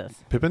attention to this.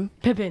 Pippin?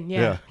 Pippin.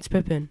 Yeah, Yeah. it's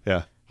Pippin,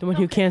 Yeah. the one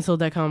who canceled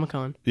that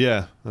Comic-Con.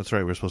 Yeah, that's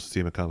right. We're supposed to see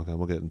him at Comic-Con.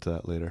 We'll get into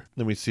that later.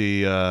 Then we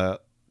see kind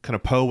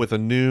of Poe with a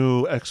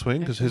new X-Wing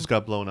because his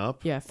got blown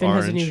up. Yeah, Finn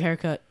has a Orange. new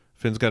haircut.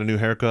 Finn's got a new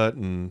haircut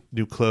and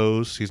new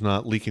clothes. He's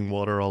not leaking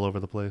water all over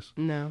the place.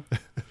 No.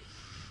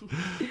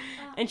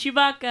 And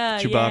Chewbacca.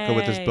 Chewbacca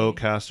with his yay.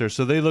 bowcaster.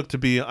 So they look to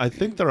be, I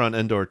think they're on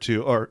Endor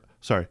too, or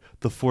sorry,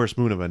 the forest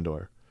moon of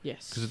Endor.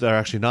 Yes. Because they're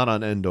actually not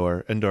on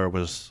Endor. Endor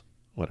was,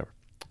 whatever.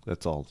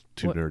 That's all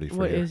too nerdy for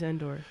What you. is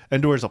Endor?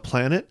 Endor is a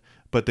planet,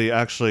 but they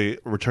actually,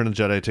 Return of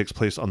the Jedi takes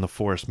place on the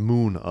forest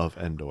moon of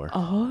Endor.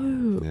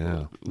 Oh.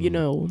 Yeah. You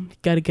know,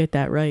 gotta get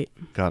that right.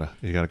 You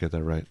gotta get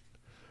that right.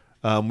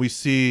 We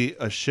see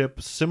a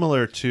ship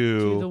similar The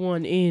to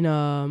one in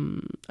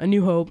A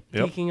New Hope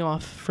Yep. taking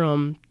off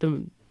from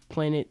the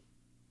planet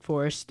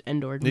Forest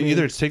Endor.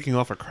 either it's taking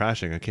off or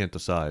crashing. I can't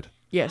decide.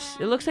 Yes,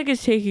 it looks like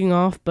it's taking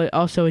off, but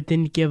also it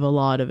didn't give a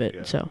lot of it.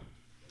 Yeah. So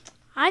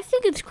I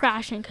think it's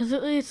crashing because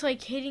it's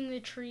like hitting the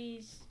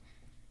trees.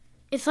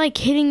 It's like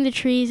hitting the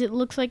trees. It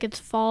looks like it's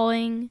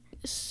falling.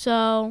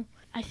 So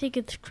I think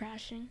it's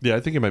crashing. Yeah, I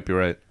think you might be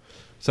right.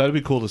 So that'd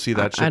be cool to see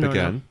that I ship don't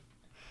again. know.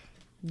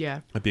 Yeah.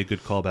 That'd be a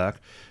good callback.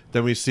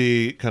 Then we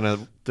see kind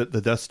of the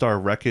Death Star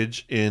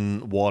wreckage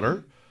in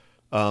water.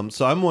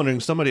 So I'm wondering,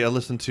 somebody I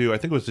listened to, I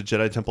think it was the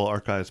Jedi Temple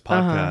Archives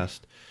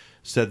podcast,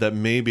 said that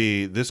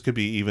maybe this could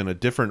be even a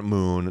different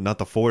moon, not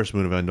the forest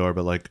moon of Endor,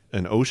 but like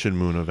an ocean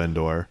moon of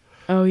Endor.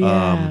 Oh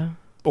yeah.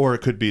 Or it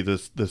could be the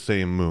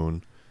same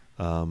moon.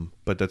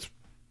 But that's,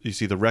 you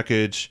see the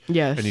wreckage,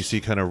 Yes. and you see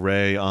kind of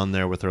Rey on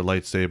there with her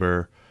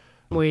lightsaber,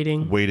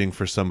 waiting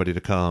for somebody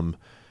to come.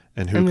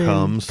 And who and then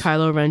comes?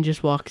 Kylo Ren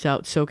just walks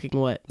out soaking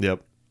wet.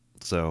 Yep.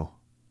 So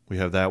we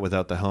have that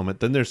without the helmet.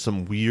 Then there's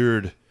some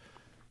weird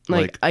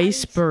like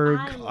iceberg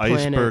Island.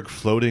 planet. iceberg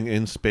floating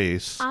in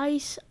space.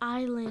 Ice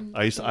Island.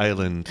 Ice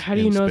island. How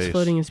do you in know space. it's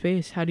floating in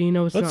space? How do you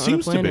know it's That not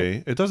seems on a to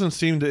planet? be. It doesn't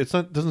seem to. It's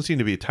not. Doesn't seem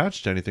to be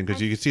attached to anything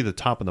because you can see the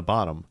top and the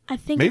bottom. I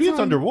think Maybe it's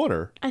on-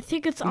 underwater. I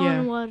think it's Yeah.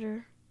 on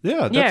water.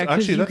 Yeah, that's, Yeah, because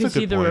actually you that's can a see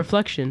good the point.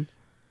 reflection.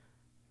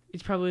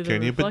 It's probably the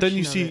Can you? reflection. But then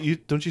you of see, it. you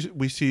don't you?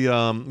 We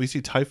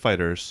see TIE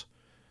fighters.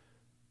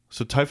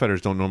 So TIE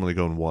fighters don't normally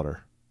go in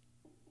water,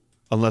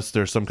 unless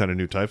there's some kind of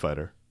new TIE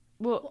fighter.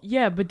 Well,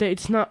 yeah, but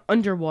it's not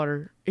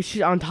underwater. It's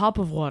just on top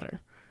of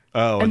water.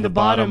 Oh, And and the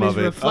bottom is of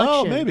it. reflection.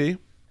 Oh, maybe.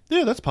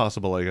 Yeah, that's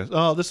possible. I guess.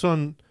 Oh, this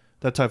one,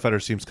 that TIE fighter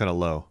seems kind of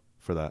low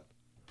for that.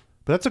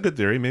 But that's a good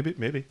theory.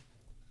 Maybe.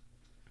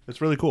 It's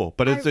really cool,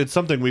 but it's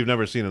something we've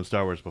never seen in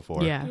Star Wars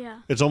before. Yeah. Yeah.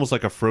 It's almost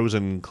like a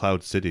frozen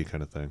cloud city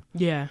kind of thing.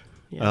 Yeah.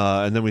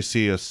 Yeah. And then we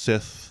see a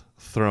Sith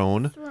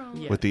throne.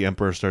 Throne. Yeah. With the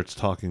Emperor starts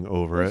talking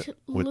over Which it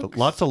with looks-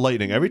 lots of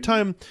lightning. Every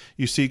time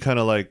you see kind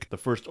of like the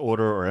First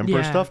Order or Emperor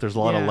Yeah, stuff, there's a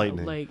lot of yeah,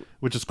 lightning, like-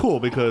 which is cool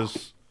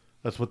because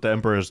that's what the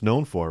Emperor is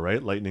known for,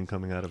 right? Lightning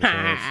coming out of his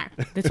hands.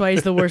 That's why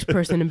he's the worst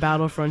person in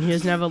Battlefront. He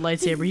doesn't have a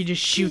lightsaber. He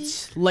just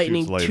shoots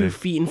lightning, Shoots lightning. 2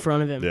 feet in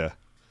front of him. Yeah.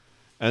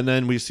 And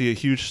then we see a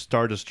huge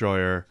Star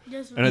Destroyer.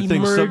 Just And I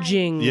think some,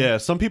 Emerging. yeah,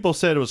 some people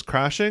said it was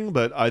crashing,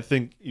 but I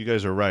think you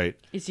guys are right.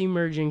 It's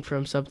emerging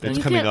from something. It's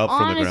you coming can up from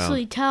the ground.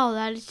 honestly tell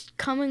that it's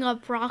coming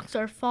up. Rocks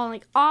are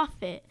falling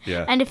off it.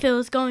 Yeah. And if it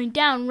was going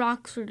down,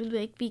 rocks would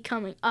like be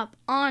coming up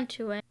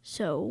onto it.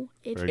 So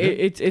it's Very good.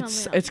 It's coming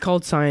up. it's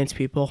called science,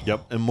 people.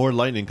 Yep, and more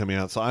lightning coming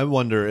out. So I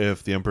wonder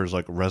if the Emperor's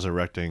like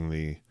resurrecting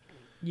the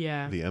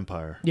Yeah.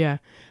 Empire. Yeah.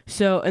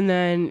 So and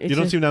then it's You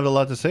don't just- seem to have a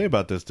lot to say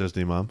about this,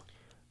 Disney Mom.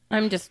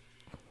 I'm just,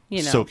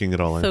 Soaking it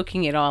all in.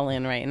 soaking it all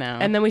in right now.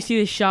 and then we see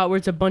this shot where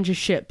it's a bunch of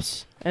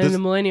ships and This- the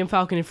Millennium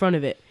Falcon in front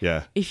of it.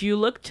 Yeah, If you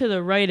look to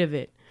the right of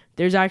it,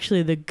 there's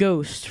actually the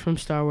Ghost from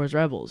Star Wars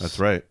Rebels. that's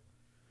right.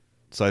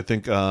 So I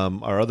think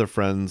our other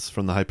friends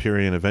from the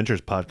Hyperion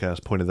Adventures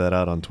podcast pointed that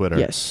out on Twitter.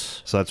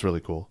 Yes. So that's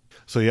really cool.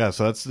 So yeah,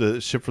 so that's the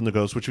ship from the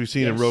Ghost, which we've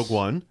seen in Yes. Rogue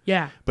One.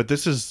 Yeah. But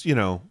this is,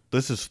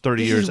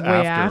 30 This years is way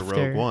after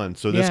after. Rogue One.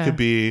 So this Yeah. could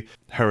be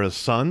Hera's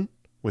son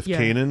with Yeah.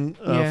 Kanan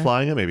Yeah.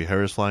 flying it. Maybe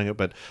Hera's flying it,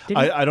 but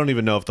Didn't- I don't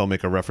even know if they'll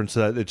make a reference to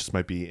that. It just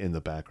might be in the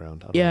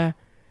background. I don't know. Yeah.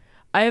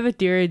 I have a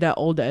theory that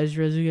old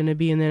Ezra is going to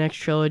be in the next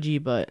trilogy,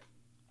 but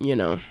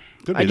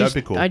Could be. That'd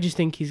be cool. I just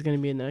think he's going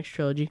to be in the next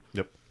trilogy.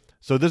 Yep.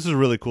 So this is a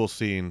really cool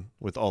scene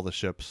with all the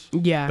ships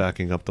Yeah.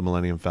 backing up the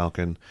Millennium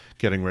Falcon,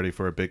 getting ready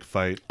for a big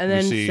fight. And We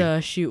then see, it's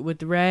a shoot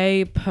with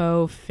Rey,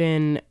 Poe,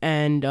 Finn,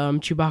 and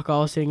Chewbacca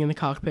all sitting in the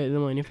cockpit of the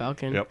Millennium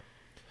Falcon. Yep.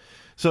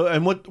 So,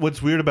 and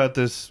what's weird about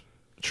this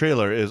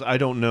trailer is I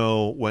don't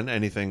know when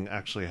anything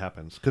actually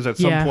happens because at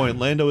some Yeah. point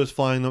Lando is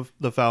flying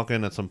the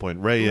Falcon, at some point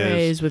Rey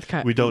Rey is. is with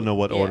We don't know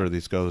what yeah. order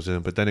these goes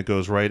in, but then it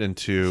goes right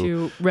into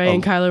To Rey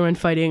and Kylo Ren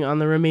fighting on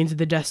the remains of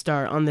the Death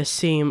Star on the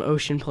same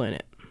ocean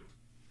planet.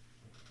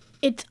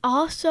 It's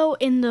also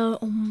in the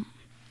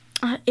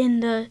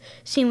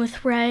scene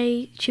with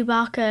Rey,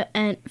 Chewbacca,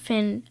 and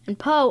Finn and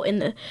Poe in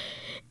the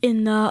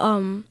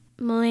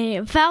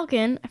Millennium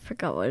Falcon. I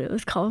forgot what it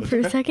was called for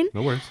a second.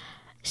 No worries.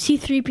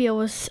 C-3PO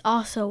was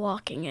also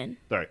walking in.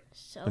 All right.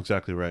 So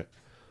Exactly right.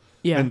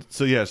 Yeah. And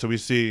so we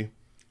see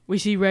We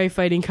see Rey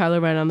fighting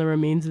Kylo Ren on the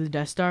remains of the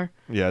Death Star.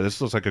 this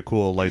looks like a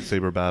cool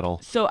lightsaber battle.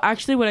 So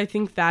actually what I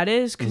think that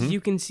is, because Mm-hmm.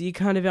 you can see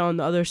kind of on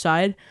the other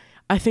side,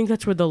 I think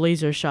that's where the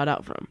laser shot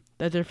out from.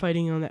 That they're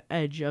fighting on the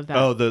edge of that.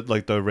 Oh,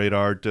 the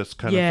radar disc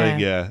kind Yeah, of thing.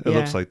 Yeah, it yeah.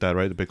 looks like that,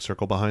 right? The big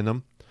circle behind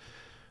them.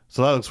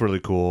 So that looks really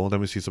cool.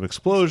 Then we see some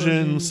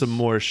explosions, some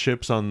more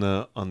ships on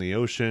the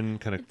ocean,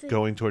 kind of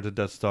going towards the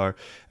Death Star,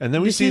 and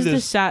then we This see is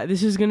this.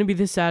 This is going to be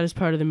the saddest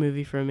part of the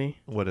movie for me.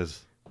 What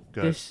is?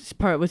 Go ahead. This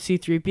part with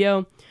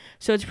C-3PO.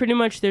 So it's pretty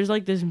much there's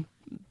like this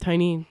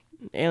tiny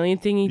alien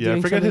thingy Yeah, I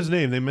doing forget something, his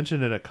name. They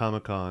mentioned it at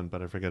Comic-Con,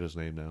 but I forget his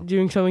name now.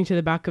 doing something to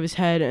the back of his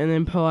head, and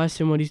then Poe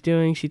asks him what he's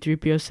doing.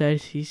 C-3PO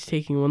says he's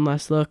taking one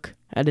last look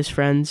at his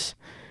friends,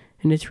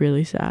 and it's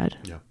really sad.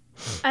 Yeah.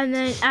 and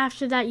then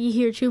after that you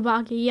hear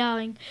Chewbacca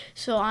yelling.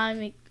 So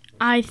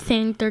I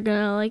think they're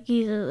gonna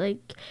either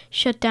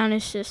shut down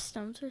his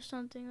systems or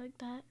something like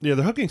that. Yeah,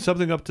 they're hooking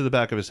something up to the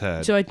back of his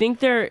head. So I think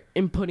they're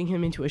inputting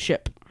him into a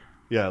ship,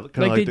 yeah, kind of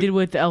like they the- did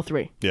with the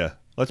L3. Yeah,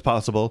 that's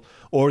possible.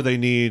 Or they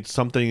need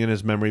something in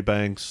his memory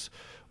banks.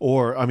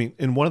 Or, I mean,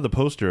 in one of the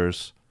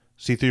posters,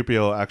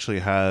 C-3PO actually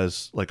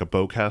has like a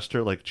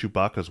bowcaster, like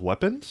Chewbacca's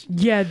weapons.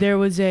 Yeah, there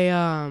was a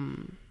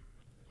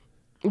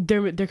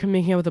They're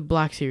making out with a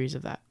Black Series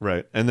of that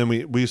Right. And then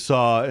we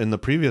saw in the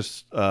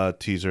previous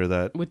teaser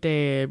that with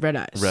the red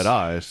eyes. red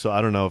eyes. So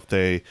I don't know if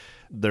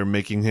they're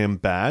making him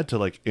bad to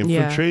like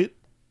infiltrate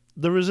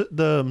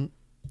the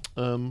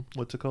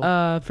what's it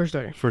called? First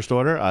Order. First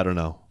Order? I don't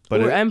know.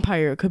 But Or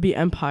Empire. It could be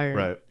Empire.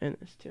 Right. In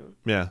this too.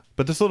 yeah.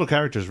 But this little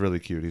character is really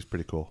cute. He's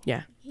pretty cool.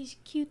 Yeah. He's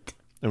cute.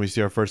 And we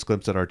see our first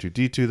glimpse at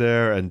R2D2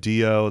 there, and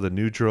Dio, the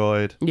new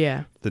droid.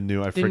 Yeah. The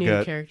new new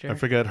forget character. I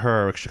forget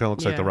her. She kind of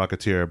looks like the Yeah.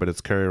 Rocketeer, but it's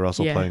Kerry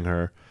Russell Yeah. playing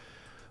her.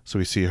 So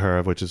we see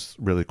her, which is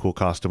really cool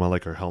costume. I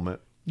like her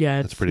helmet.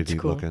 Yeah. It's pretty it's neat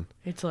cool. looking.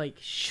 It's like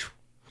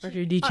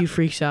R2D2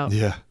 freaks out.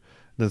 Yeah.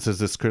 Then it says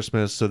this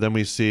Christmas. So then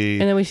we see.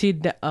 And then we see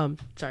the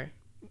sorry.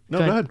 No,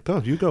 go go ahead. ahead.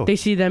 Go. You go. They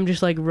see them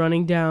just like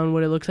running down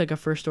what it looks like a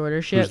first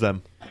order ship. Who's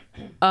them?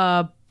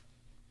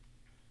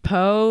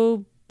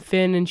 Poe,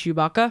 Finn, and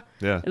Chewbacca.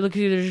 Yeah. It looks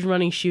like they're just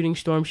running, shooting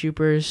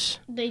stormtroopers.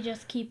 They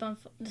just keep on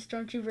the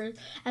stormtroopers.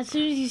 As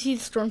soon as you see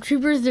the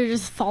stormtroopers, they're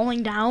just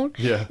falling down.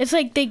 Yeah. It's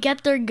like they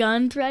get their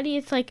guns ready.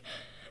 It's like,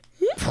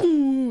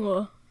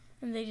 and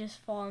they just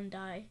fall and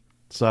die.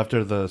 So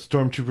after the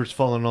stormtroopers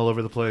falling all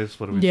over the place,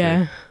 what do we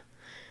Yeah.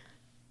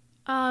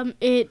 see?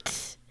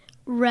 It's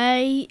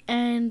Rey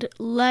and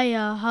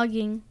Leia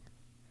hugging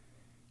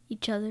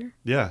each other.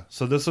 Yeah.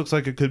 So this looks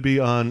like it could be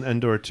on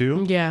Endor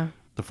too, Yeah.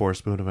 the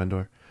Forest Moon of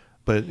Endor.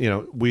 But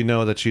we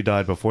know that she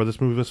died before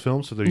this movie was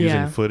filmed, so they're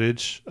Yeah. using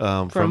footage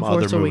from Force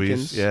other movies.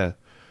 Awakens. Yeah.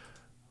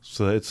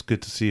 So it's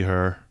good to see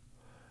her.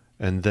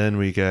 And then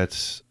we get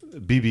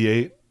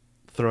BB-8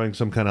 throwing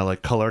some kind of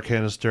like color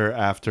canister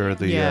after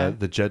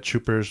the jet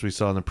troopers we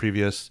saw in the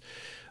previous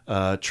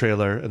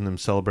trailer, and them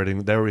celebrating.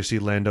 There we see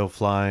Lando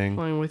flying.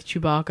 Flying with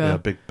Chewbacca. Yeah,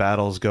 big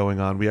battles going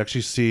on. We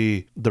actually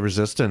see the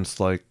Resistance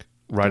like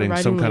riding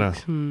some kind of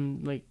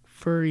some, like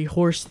furry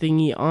horse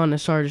thingy on a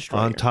Star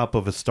Destroyer. on top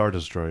of a Star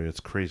Destroyer.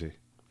 It's crazy.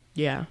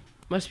 Yeah.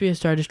 Must be a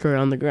Star Destroyer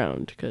on the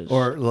ground.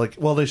 Or like,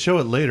 well, they show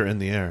it later in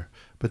the air,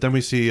 but then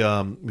we see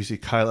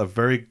Kylo, a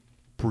very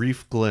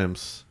brief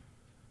glimpse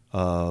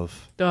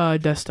of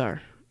Death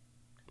Star.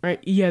 Right?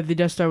 Yeah, the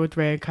Death Star with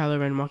Rey and Kylo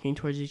Ren walking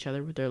towards each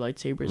other with their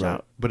lightsabers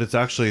out. But it's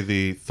actually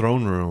the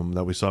throne room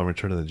that we saw in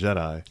Return of the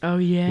Jedi, Oh,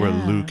 yeah. where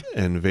Luke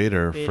and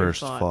Vader Vader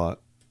first fought.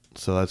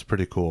 So that's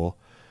pretty cool.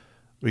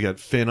 We got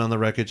Finn on the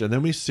wreckage, and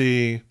then we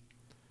see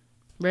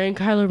Rey and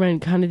Kylo Ren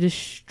kind of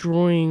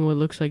destroying what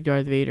looks like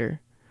Darth Vader.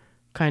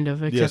 Kind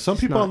of. yeah. except Some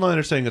it's people not. online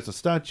are saying it's a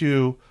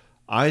statue.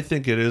 I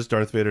think it is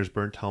Darth Vader's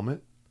burnt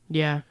helmet.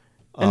 Yeah.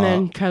 And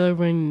then Kylo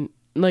Ren,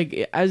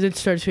 like, as it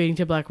starts fading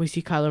to black, we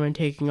see Kylo Ren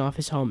taking off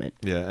his helmet.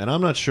 Yeah, and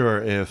I'm not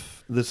sure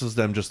if this is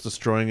them just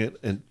destroying it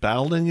and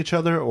battling each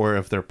other, or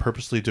if they're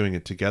purposely doing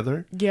it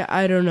together. Yeah,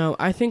 I don't know.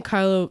 I think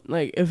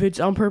if it's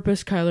on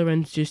purpose, Kylo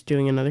Ren's just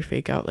doing another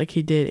fake out like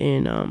he did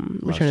in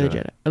Return of the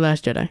Jedi. Jedi.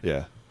 Last Jedi.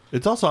 Yeah.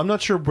 It's also, I'm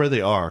not sure where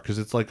they are, because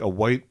it's like a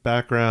white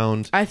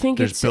background. I think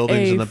There's it's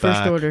buildings a in the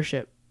First back. Order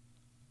ship.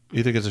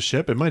 You think it's a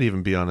ship? It might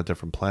even be on a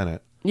different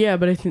planet. Yeah,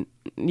 but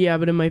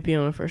it might be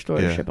on a First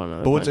Order ship on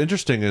another But what's planet.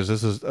 interesting is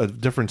this is a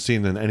different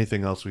scene than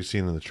anything else we've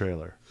seen in the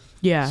trailer.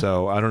 Yeah.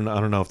 So I don't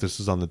know if this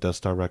is on the Death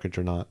Star wreckage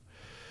or not.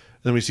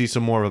 Then we see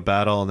some more of a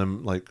battle, and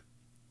then like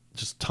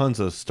just tons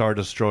of Star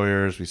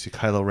Destroyers. We see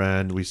Kylo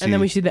Ren. And then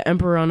we see the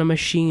Emperor on a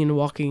machine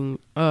walking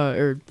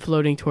or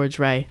floating towards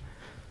Rey.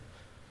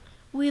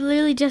 We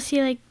literally just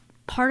see like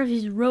part of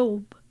his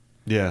robe.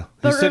 Yeah,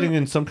 But he's sitting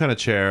in some kind of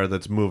chair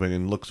that's moving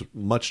and looks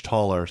much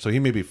taller. So he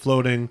may be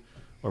floating,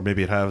 or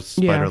maybe it has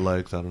spider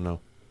legs. I don't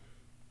know.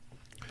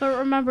 But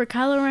remember,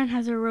 Kylo Ren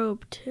has a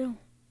robe too.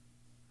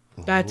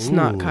 That's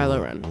not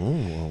Kylo Ren. Oh,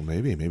 well,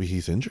 maybe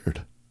he's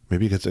injured.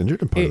 Maybe he gets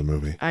injured in part of the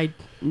movie.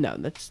 No,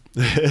 that's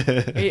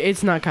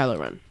it's not Kylo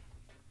Ren.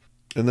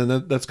 And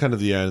then that's kind of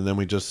the end. And then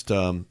we just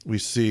we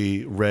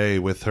see Rey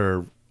with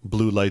her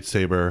blue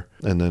lightsaber,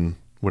 and then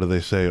what do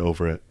they say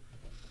over it?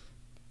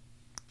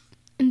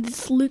 And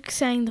it's Luke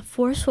saying the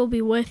Force will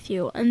be with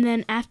you. And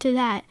then after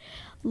that,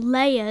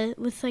 Leia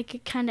with like a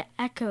kind of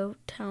echo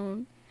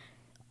tone.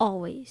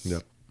 Always.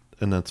 Yep.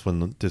 And that's when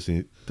the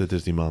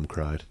Disney mom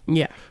cried.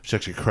 Yeah. She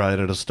actually cried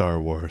at a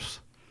Star Wars.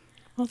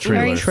 Well, it's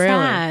Trailer. very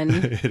sad.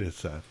 It is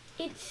sad.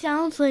 It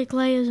sounds like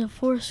Leia's a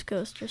Force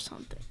ghost or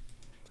something.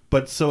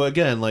 But so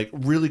again, like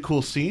really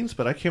cool scenes,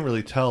 but I can't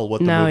really tell what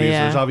the No, movie is.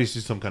 yeah. There's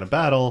obviously some kind of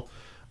battle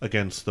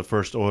against the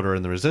First Order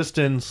and the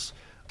Resistance.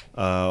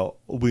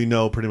 We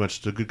know pretty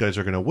much the good guys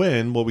are going to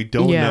win. What we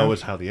don't know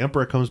is how the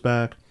Emperor comes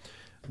back.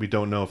 We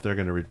don't know if they're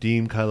going to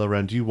redeem Kylo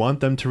Ren. Do you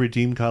want them to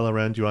redeem Kylo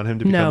Ren? Do you want him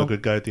to become a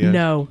good guy at the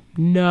end?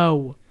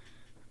 No.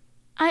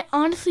 I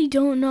honestly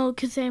don't know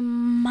because they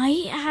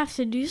might have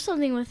to do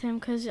something with him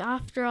because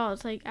after all,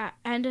 it's like at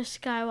end of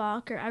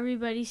Skywalker,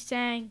 everybody's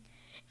saying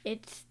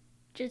it's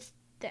just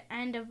the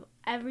end of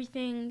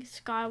everything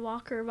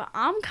Skywalker. But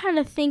I'm kind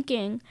of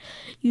thinking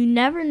you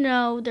never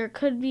know. There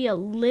could be a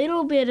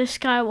little bit of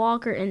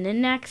Skywalker in the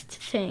next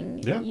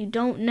thing. Yeah. You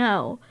don't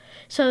know.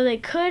 So they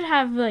could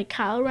have like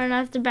Kylo Ren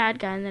as the bad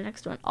guy in the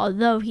next one,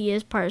 although he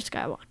is part of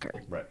Skywalker.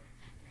 Right.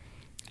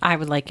 I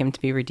would like him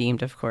to be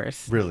redeemed, of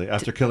course. Really?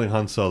 After killing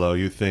Han Solo,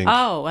 you think?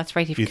 Oh, that's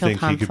right. He you killed think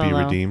Han he could Solo.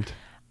 be redeemed?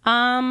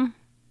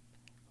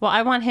 Well,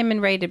 I want him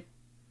and Rey to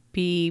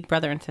be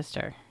brother and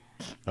sister.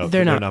 Oh,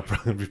 They're they're not. not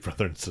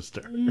brother and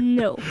sister.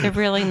 No. They're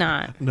really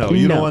not. No,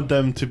 you No. don't want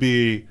them to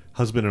be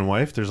husband and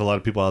wife. There's a lot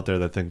of people out there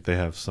that think they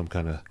have some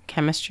kind of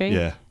Chemistry?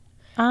 yeah,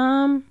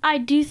 I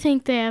do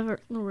think they have a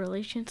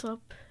relationship.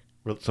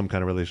 some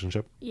kind of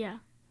relationship. Yeah.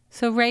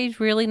 So Rey's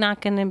really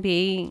not going to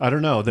be I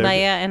don't know. They're-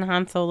 Leia and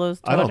Han Solo's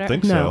I daughter? don't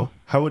think No. so.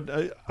 How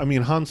would I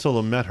mean? Han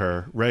Solo met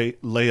her.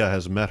 Leia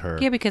has met her.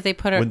 Yeah, because they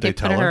put her, Wouldn't they put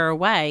tell her her?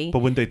 away. But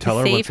wouldn't they tell to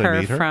her save once they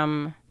meet her?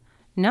 from?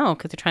 No,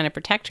 because they're trying to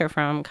protect her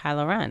from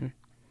Kylo Ren.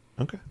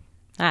 Okay,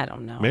 I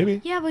don't know.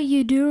 maybe. Yeah, but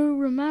you do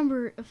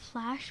remember a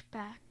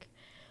flashback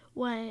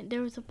when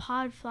there was a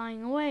pod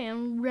flying away,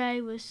 and Rey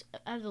was,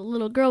 as a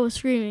little girl, was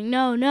screaming,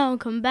 "No, no,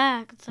 come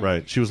back!" It's like,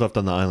 Right. She was left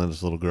on the island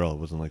as a little girl. It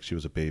wasn't like she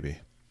was a baby.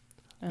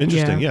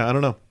 Interesting. Yeah, I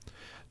don't know.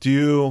 Do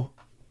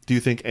you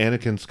think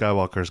Anakin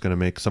Skywalker is going to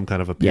make some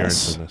kind of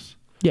appearance Yes. in this?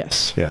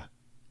 Yes. Yeah.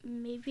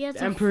 maybe as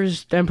The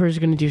Emperor's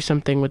going to do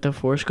something with the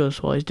Force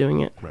Ghost while he's doing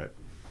it. Right.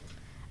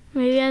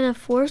 maybe as a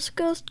Force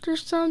ghost or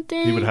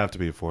something. He would have to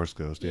be a Force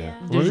ghost, yeah.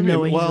 Yeah. There's Well, no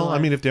way he's well, I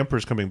alive. mean, if the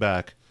Emperor's coming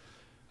back,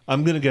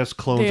 I'm going to guess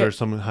clones They- are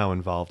somehow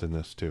involved in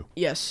this too.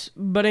 Yes,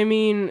 but I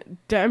mean,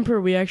 the Emperor,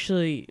 we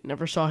actually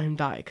never saw him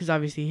die because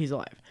obviously he's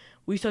alive.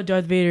 We saw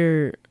Darth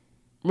Vader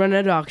run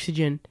out of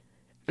oxygen,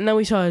 and then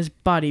we saw his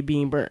body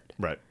being burned.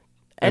 Right.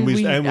 And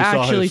we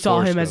actually his saw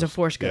Force him as a ghost.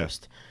 Force Yeah.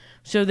 ghost.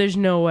 So there's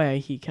no way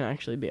he can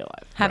actually be alive.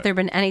 Have Right. there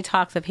been any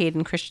talks of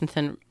Hayden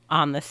Christensen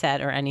on the set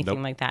or anything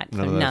Nope. like that?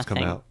 None So of that's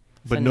nothing. come out.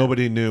 But So no-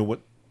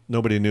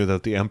 nobody knew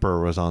that the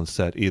Emperor was on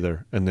set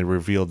either, and they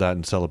revealed that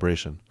in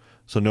Celebration.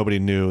 So nobody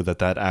knew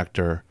that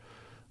actor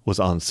was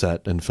on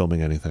set and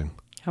filming anything.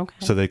 Okay.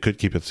 So they could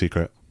keep it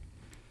secret.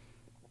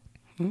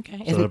 Okay.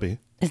 So that'll be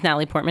Is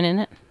Natalie Portman in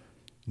it?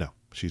 no,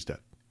 she's dead.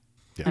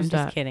 I'm Who's just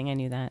that? kidding. I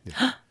knew that.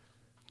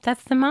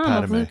 That's the mom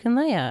of Padme. Luke and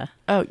Leia.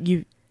 Oh,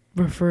 you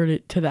referred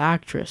it to the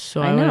actress,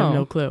 so I I would have know.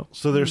 no clue.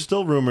 So there's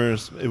still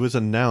rumors. It was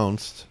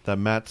announced that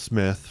Matt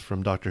Smith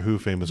from Doctor Who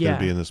fame was going Yeah.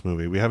 to be in this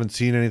movie. We haven't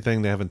seen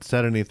anything. They haven't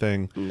said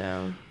anything.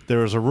 No.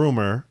 There is a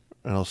rumor,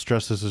 and I'll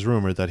stress this is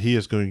rumor, that he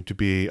is going to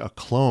be a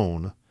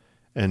clone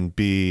and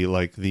be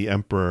like the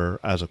Emperor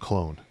as a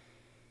clone.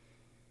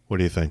 What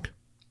do you think?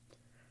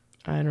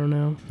 I don't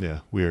know. Yeah,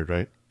 weird,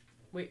 right?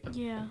 Wait,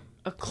 Yeah.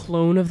 a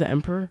clone of the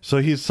Emperor? So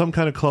he's some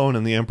kind of clone,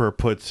 and the Emperor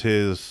puts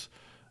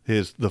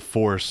the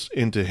Force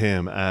into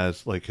him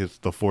as like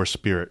the Force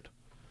spirit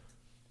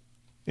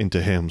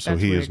into him. So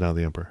That's he weird. is now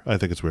the Emperor. I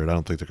think it's weird. I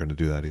don't think they're going to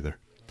do that either.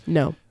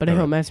 No, but I All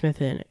hope right. Matt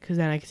Smith is in it, because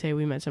then I can say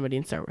we met somebody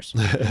in Star Wars.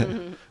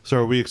 So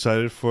are we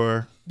excited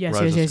for Yes,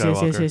 Rise yes, of yes, yes,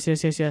 Skywalker? yes,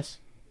 yes, yes, yes.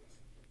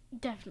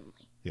 Definitely.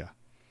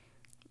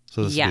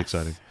 So this will Yes. be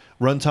exciting.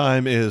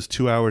 Runtime is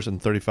 2 hours and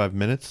 35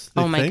 minutes.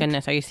 they Oh my think.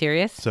 goodness. Are you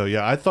serious? So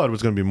yeah, I thought it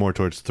was going to be more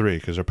towards 3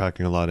 because they're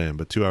packing a lot in,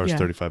 but 2 hours Yeah.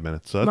 35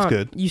 minutes. So that's Mom,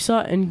 good. You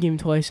saw Endgame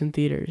twice in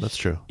theaters. That's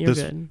true. You're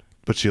good.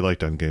 But she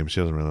liked Endgame.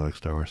 She doesn't really like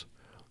Star Wars.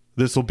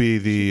 This will be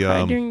the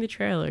Cried during the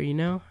trailer, you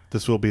know?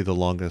 this will be the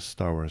longest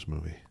Star Wars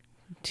movie.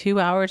 2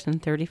 hours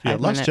and 35 Yeah,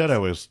 minutes. Last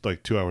Jedi was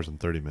like 2 hours and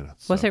 30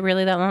 minutes. Was so- it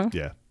really that long?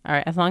 Yeah. All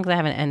right. As long as I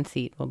have an end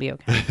seat, we'll be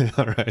okay.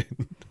 All right.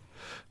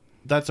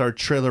 That's our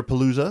trailer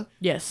palooza.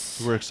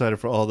 Yes. We're excited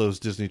for all those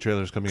Disney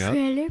trailers coming out.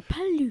 Trailer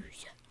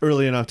Palooza.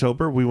 Early in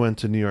October, we went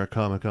to New York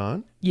Comic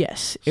Con.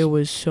 Yes, it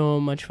was so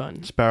much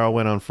fun. Sparrow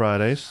went on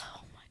Fridays.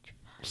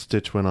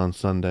 Stitch went on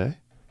Sunday.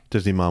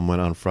 Disney Mom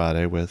went on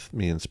Friday with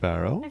me and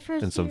Sparrow My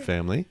first and some year.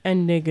 family.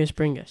 And Niggas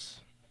Bringus.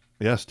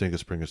 Yes,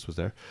 Dingus Pringus was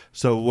there.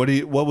 So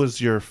what was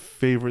your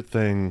favorite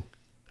thing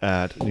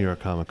at New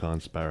York Comic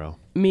Con, Sparrow?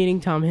 Meeting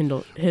Tom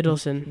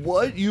Hiddleston.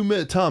 What? You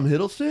met Tom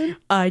Hiddleston?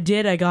 I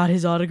did. I got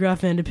his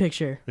autograph and a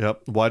picture.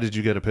 Yep. Why did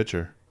you get a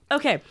picture?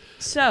 Okay,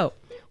 so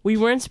we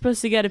weren't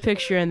supposed to get a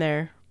picture in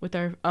there with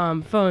our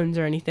phones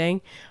or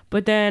anything,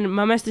 but then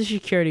Mom asked the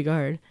security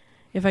guard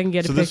if I can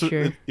get a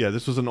picture.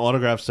 This was an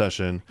autograph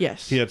session.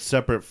 Yes. He had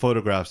separate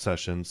photograph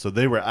sessions, so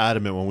they were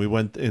adamant when we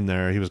went in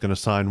there. He was going to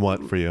sign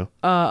what for you?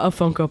 A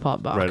Funko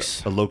Pop box.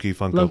 Right, a Loki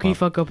Funko Loki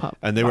Pop. Funko Pop.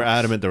 And they were box.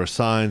 adamant. There were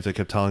signs. They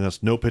kept telling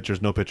us, no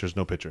pictures, no pictures,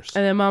 no pictures.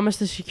 And then Mom asked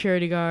the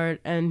security guard,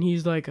 and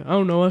he's like, I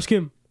don't know, ask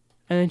him.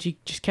 And then she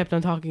just kept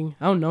on talking,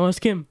 I don't know,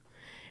 ask him.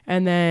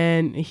 And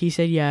then he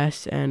said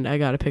yes, and I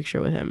got a picture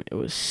with him. It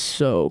was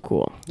so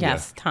cool.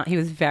 Yes. Tom, he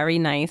was very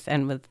nice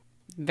and was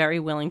very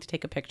willing to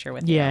take a picture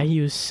with Yeah, you.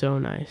 he was so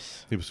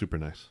nice. He was super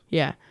nice.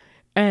 Yeah.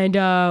 And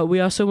we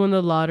also won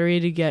the lottery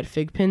to get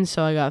fig pins,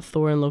 so I got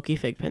Thor and Loki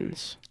fig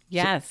pins.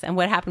 Yes. And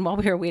what happened while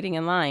we were waiting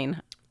in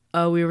line?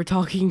 We were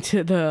talking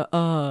to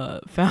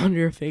the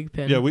founder of Fig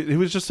Pin. Yeah, he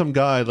was just some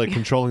guy like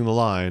controlling the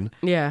line.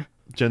 Yeah.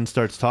 Jen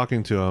starts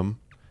talking to him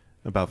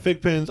about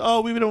fig pins.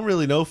 Oh, we don't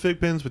really know fig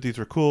pins, but these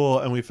were cool.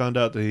 And we found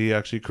out that he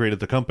actually created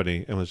the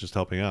company and was just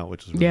helping out,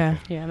 which is really Yeah.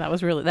 cool. Yeah, that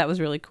was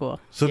really cool.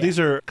 So these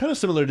are kind of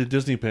similar to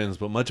Disney pins,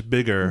 but much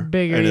bigger.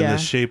 Bigger, and in yeah. the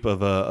shape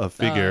of a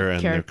figure,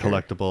 and they're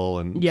character.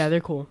 collectible. And Yeah, they're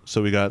cool.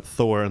 so we got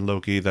Thor and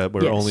Loki that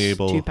were Yes, only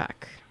able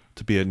 2-pack.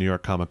 to be at New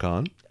York Comic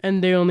Con.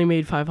 And they only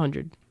made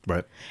 500.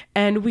 Right.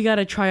 And we got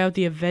to try out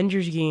the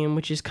Avengers game,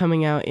 which is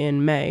coming out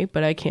in May,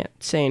 but I can't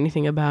say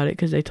anything about it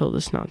because they told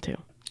us not to.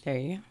 There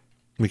you go.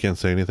 We can't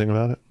say anything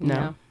about it.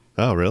 No.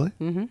 Oh, really?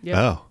 Mm-hmm. Yep.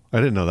 Oh, I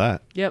didn't know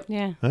that. Yep.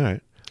 Yeah. All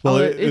right. Well,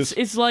 Well,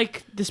 it's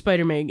like the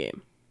Spider-Man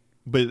game.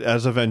 but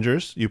as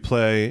Avengers, you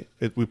play.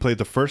 We played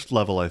the first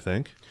level, I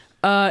think.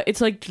 It's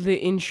like the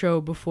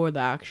intro before the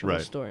actual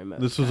Right. story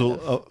mode. This was kind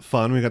of.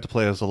 fun. We got to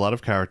play as a lot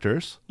of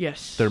characters.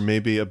 Yes. There may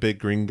be a big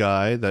green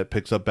guy that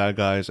picks up bad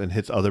guys and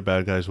hits other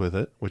bad guys with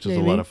it, which is a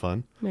Maybe. lot of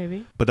fun.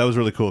 Maybe. But that was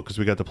really cool because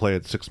we got to play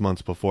it 6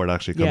 months before it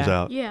actually comes Yeah.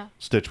 out. Yeah.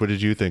 Stitch, what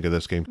did you think of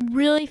this game?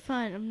 Really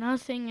fun. I'm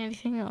not saying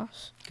anything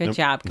else. Good Yep.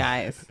 job,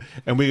 guys.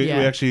 And we Yeah.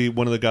 actually,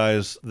 one of the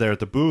guys there at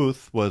the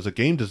booth was a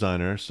game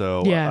designer,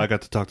 so Yeah. I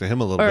got to talk to him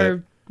a little Or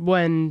bit.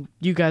 when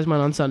you guys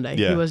went on Sunday.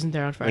 Yeah. He wasn't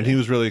there on Friday. And he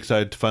was really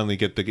excited to finally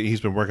get he's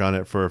been working on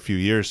it for a few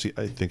years,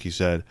 I think he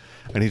said,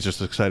 and he's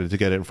just excited to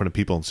get it in front of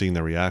people and seeing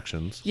their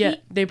reactions. Yeah,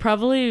 they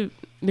probably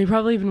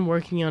been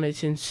working on it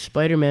since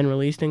Spider-Man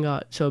released and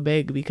got so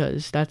big,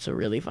 because that's a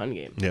really fun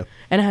game. Yeah.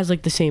 And it has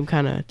like the same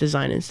kind of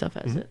design and stuff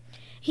as it.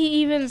 He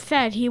even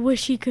said he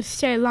wished he could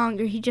stay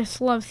longer. He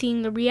just loved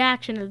seeing the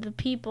reaction of the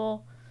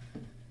people.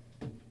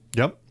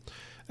 Yep.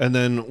 And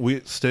then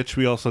we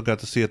also got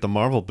to see at the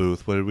Marvel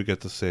booth. What did we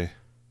get to see?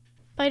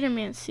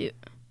 Spider-Man suit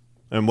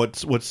And what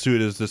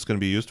suit is this going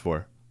to be used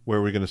for? Where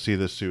are we going to see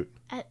this suit?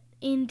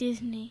 in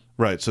Disney.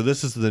 Right. So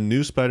this is the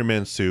new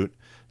Spider-Man suit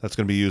that's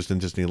going to be used in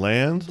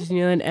Disneyland.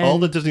 Disneyland and All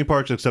the Disney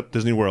parks except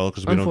Disney World,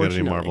 because we don't get any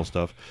Unfortunately. Marvel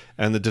stuff,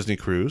 and the Disney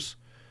Cruise.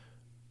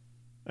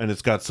 And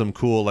it's got some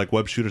cool like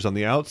web shooters on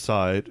the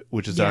outside,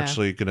 which is Yeah.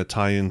 actually going to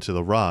tie into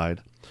the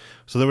ride.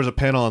 So there was a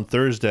panel on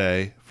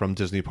Thursday from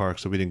Disney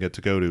Parks that we didn't get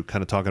to go to,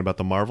 kind of talking about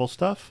the Marvel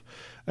stuff.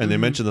 And they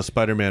mentioned the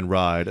Spider-Man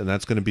ride, and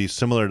that's going to be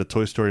similar to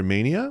Toy Story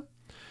Mania,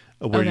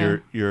 where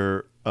Okay.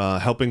 you're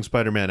helping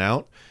Spider-Man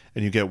out,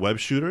 and you get web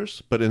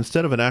shooters. But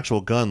instead of an actual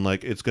gun,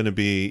 like you're going to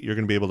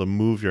be able to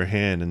move your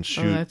hand and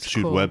that's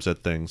shoot cool. webs at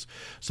things.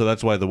 So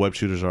that's why the web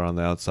shooters are on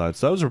the outside.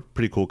 So that was a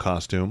pretty cool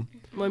costume.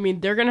 Well, I mean,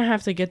 they're gonna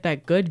have to get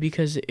that good,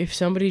 because if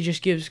somebody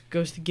just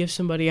goes to give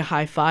somebody a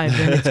high five,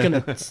 then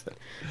it's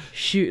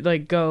gonna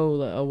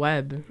go a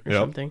web or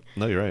Yep. something.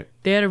 No, you're right.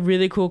 They had a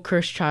really cool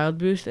Cursed Child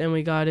boost, and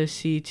we got to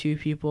see two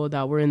people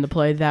that were in the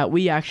play that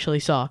we actually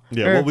saw.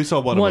 Yeah, Or well, we saw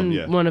one of them,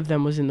 yeah. One of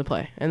them was in the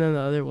play, and then the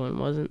other one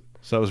wasn't.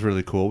 So that was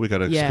really cool. We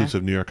got an Yeah.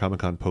 exclusive New York Comic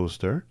Con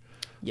poster.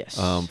 Yes.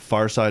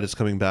 Far Side is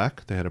coming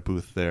back. They had a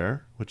booth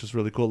there, which is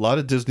really cool. A lot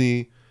of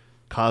Disney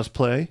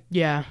cosplay.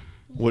 Yeah.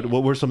 What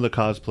were some of the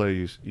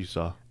cosplay you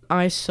saw?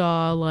 I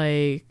saw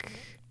like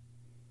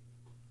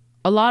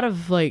a lot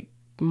of like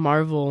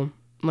Marvel,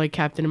 like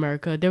Captain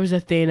America. There was a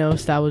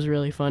Thanos that was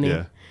really funny.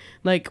 Yeah.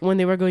 Like when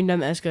they were going down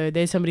the escalator, they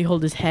had somebody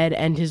hold his head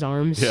and his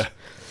arms. Yeah.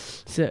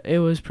 So it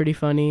was pretty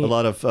funny. A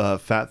lot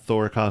of Fat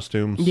Thor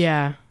costumes.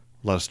 Yeah.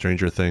 A lot of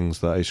Stranger Things,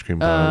 the ice cream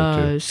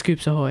bar too.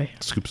 Scoops Ahoy.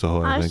 Scoops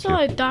Ahoy, I thank saw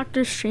you. a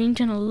Doctor Strange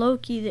and a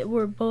Loki that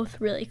were both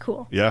really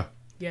cool. Yeah.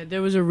 Yeah,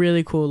 there was a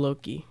really cool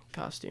Loki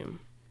costume.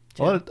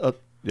 A lot of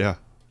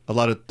a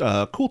lot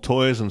of cool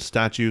toys and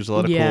statues. A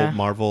lot of Yeah. cool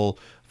Marvel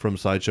from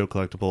Sideshow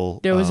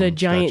collectible. There was a statues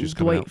giant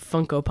coming Dwight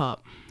Funko Pop.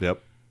 out.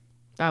 Yep.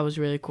 That was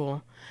really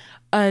cool.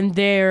 And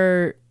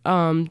the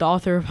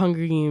author of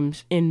Hunger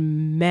Games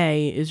in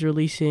May is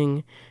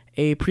releasing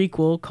a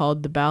prequel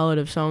called The Ballad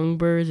of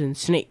Songbirds and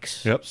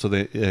Snakes. Yep. So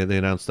they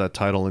announced that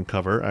title and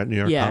cover at New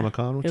York Yeah, Comic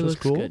Con, which it was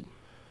looks cool. good.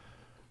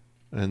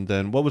 And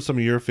then, what was some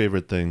of your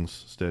favorite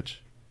things,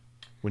 Stitch,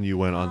 when you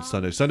went on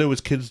Sunday? Sunday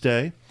was Kids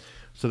Day,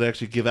 so they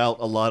actually give out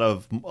a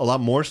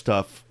lot more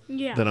stuff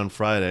Yeah. than on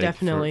Friday.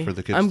 Definitely. for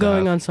the kids. I'm to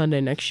going have. on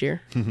Sunday next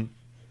year.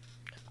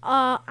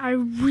 I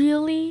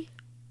really,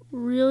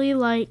 really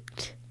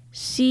liked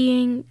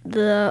seeing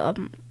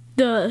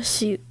the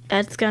suit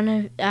that's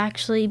gonna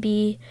actually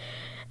be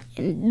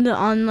in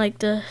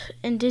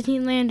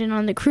Disneyland and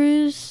on the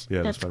cruise. Yeah,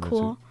 the that's Spider-Man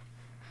cool.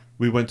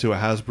 We went to a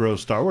Hasbro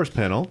Star Wars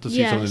panel to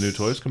see some of the new Yes.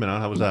 toys coming out.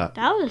 How was that?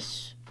 That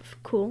was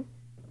cool.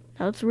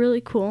 That was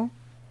really cool.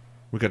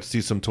 We got to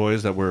see some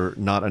toys that were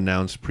not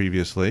announced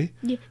previously.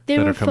 Yeah, they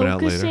That were are coming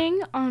out later.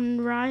 focusing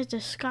on Rise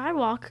of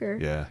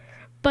Skywalker, Yeah.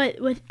 but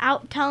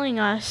without telling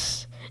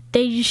us,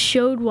 they just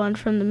showed one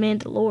from The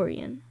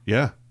Mandalorian.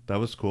 Yeah, that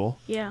was cool.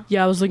 Yeah.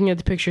 Yeah, I was looking at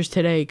the pictures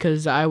today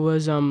because I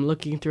was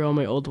looking through all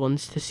my old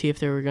ones to see if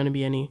there were going to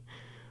be any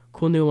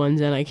cool new ones,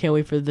 and I can't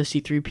wait for the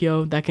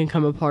C-3PO that can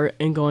come apart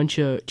and go on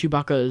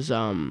Chewbacca's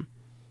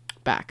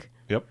back.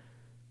 Yep.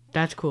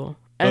 That's cool.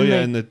 Oh, yeah,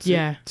 like, and it's,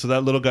 yeah, so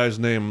that little guy's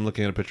name, I'm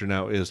looking at a picture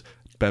now, is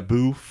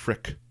Babu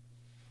Frick.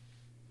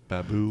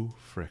 Babu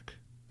Frick.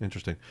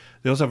 Interesting.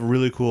 They also have a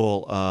really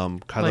cool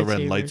Kylo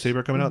Ren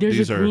lightsaber coming out. There's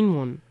These a are green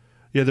one.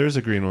 Yeah, there is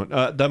a green one.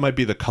 That might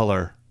be the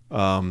color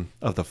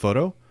of the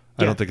photo.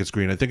 I Yeah. don't think it's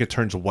green. I think it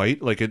turns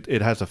white. Like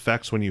it has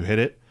effects when you hit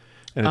it,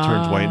 and it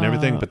turns white and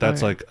everything. But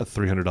that's alright. like a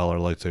 $300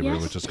 lightsaber,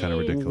 Yes, which is kind of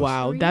it is. ridiculous.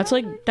 Wow,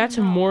 that's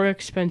more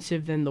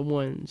expensive than the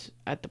ones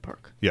at the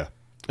park. Yeah.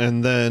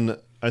 And then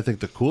I think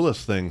the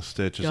coolest thing,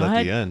 Stitch, is Go at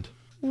ahead. the end.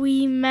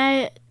 We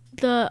met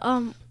the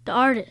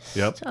artist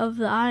Yep. of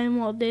the I Am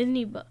Walt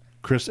Disney book.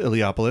 Chris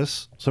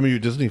Iliopoulos. Some of you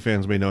Disney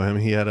fans may know him.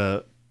 He had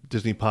a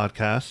Disney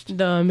podcast.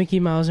 The Mickey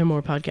Mouse and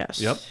More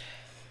podcast. Yep.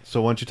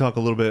 So why don't you talk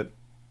a little bit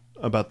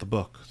about the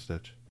book,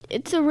 Stitch?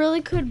 It's a really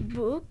good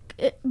book.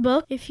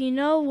 If you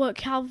know what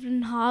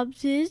Calvin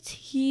Hobbes is,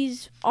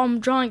 his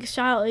drawing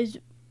style is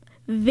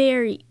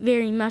very,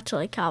 very much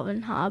like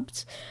Calvin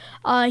Hobbes.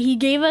 He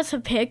gave us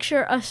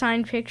a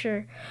signed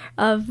picture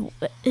of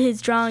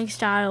his drawing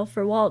style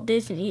for Walt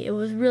Disney. It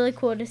was really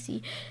cool to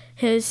see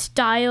his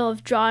style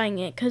of drawing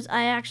it because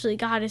I actually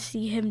got to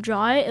see him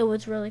draw it. It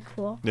was really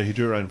cool. Yeah, he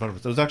drew it right in front of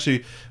us. It was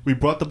actually, we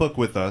brought the book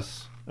with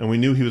us, and we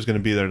knew he was going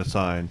to be there to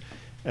sign.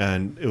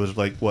 And it was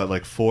like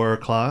 4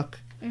 o'clock,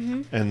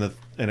 and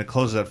it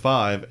closes at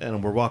 5.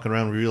 And we're walking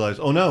around. We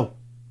realized, oh no,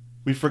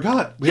 we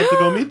forgot. We have to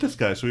go meet this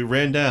guy. So we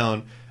ran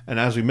down, And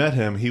as we met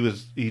him,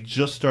 he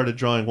just started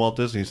drawing Walt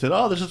Disney. He said,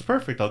 "Oh, this is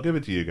perfect. I'll give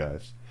it to you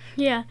guys."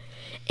 Yeah,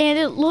 and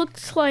it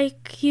looked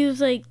like he was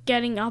like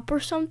getting up or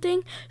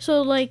something.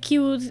 So like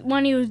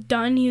when he was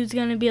done, he was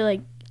gonna be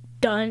like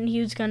done. He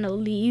was gonna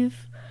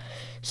leave.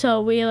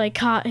 So we like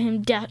caught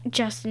him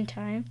just in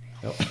time.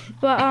 Yep.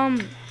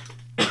 But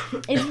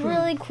it's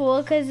really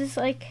cool because it's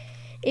like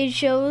it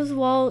shows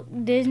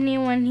Walt Disney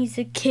when he's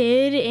a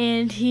kid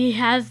and he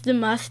has the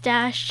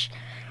mustache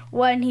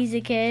when he's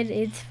a kid.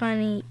 It's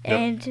funny.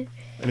 Yep.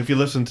 And if you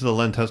listen to the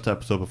Len Testa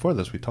episode before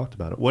this, we talked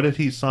about it. What did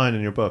he sign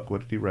in your book?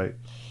 What did he write?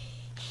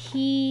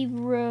 he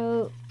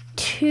wrote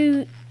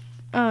to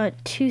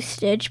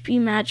Stitch Be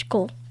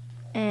Magical,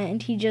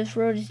 and he just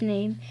wrote his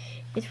name.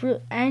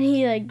 And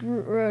he like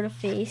wrote a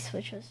face,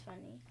 which was funny.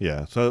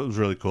 Yeah, so it was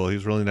really cool.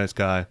 He's a really nice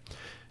guy.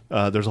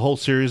 There's a whole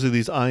series of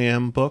these I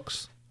Am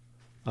books.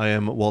 I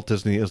Am Walt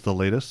Disney is the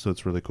latest, so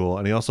it's really cool.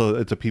 And it's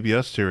a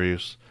PBS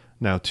series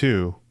now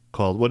too,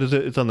 called, what is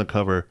it? It's on the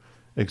cover.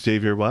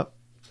 Xavier what?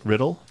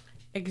 Riddle?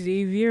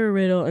 Xavier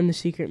Riddle and the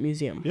Secret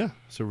Museum. Yeah,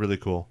 so really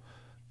cool.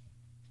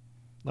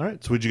 All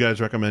right, so would you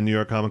guys recommend New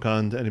York Comic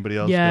Con to anybody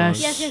else?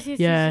 Yes. going?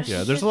 Yes.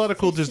 Yeah, there's a lot of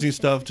cool Disney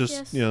stuff.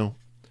 Just, yes.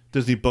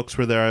 Disney books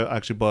were there. I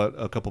actually bought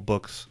a couple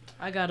books.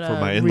 I got For a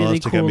my in-laws really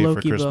to cool get me for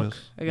Loki Christmas.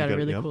 book. I got You a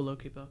really yeah? cool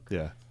Loki book.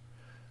 Yeah.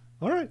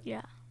 All right.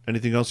 Yeah.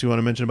 Anything else you want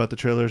to mention about the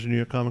trailers in New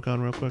York Comic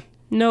Con real quick?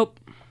 Nope.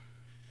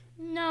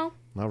 No.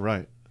 All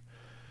right.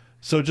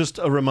 So just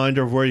a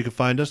reminder of where you can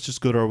find us.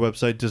 Just go to our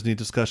website,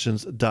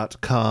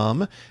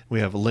 DisneyDiscussions.com. We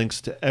have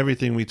links to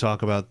everything we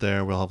talk about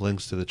there. We'll have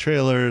links to the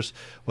trailers.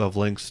 We'll have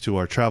links to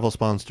our travel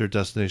sponsor,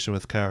 Destination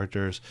with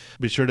Characters.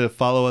 Be sure to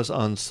follow us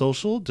on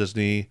social,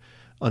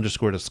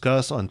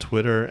 Disney_Discuss on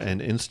Twitter and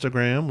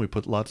Instagram. We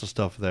put lots of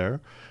stuff there.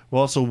 We're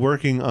also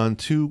working on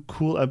 2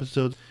 cool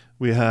episodes.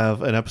 We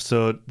have an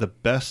episode, The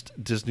Best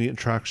Disney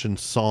Attraction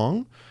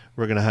Song.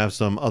 We're going to have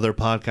some other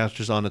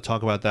podcasters on to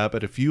talk about that.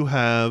 But if you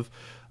have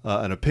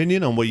an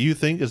opinion on what you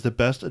think is the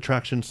best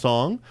attraction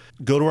song,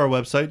 go to our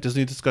website,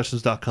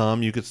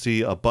 DisneyDiscussions.com. You could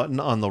see a button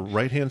on the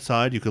right-hand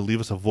side. You could leave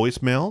us a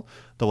voicemail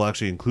that we'll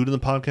actually include in the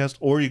podcast,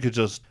 or you could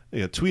just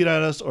tweet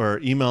at us or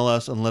email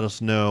us and let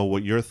us know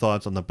what your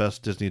thoughts on the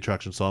best Disney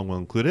attraction song. We'll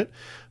include it.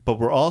 But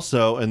we're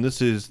also, and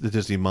this is the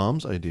Disney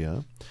Moms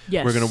idea,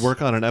 Yes. we're going to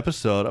work on an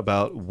episode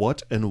about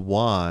what and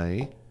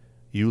why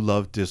you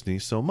love Disney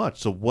so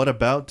much. So what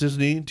about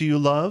Disney do you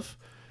love?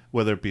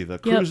 Whether it be the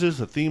cruises,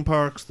 the theme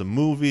parks, the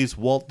movies,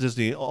 Walt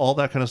Disney, all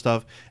that kind of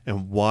stuff.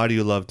 And why do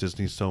you love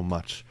Disney so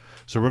much?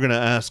 So we're going to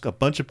ask a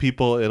bunch of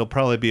people. It'll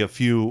probably be a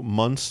few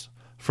months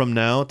from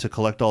now to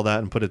collect all that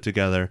and put it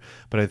together.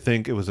 But I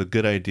think it was a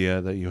good idea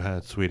that you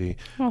had, sweetie.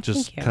 Oh,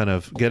 Just thank you. kind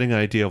of getting an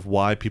idea of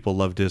why people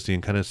love Disney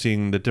and kind of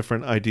seeing the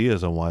different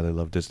ideas on why they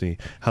love Disney,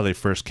 how they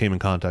first came in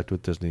contact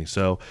with Disney.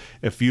 So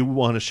if you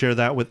want to share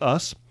that with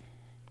us,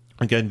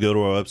 again, go to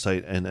our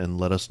website and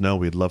let us know.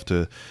 We'd love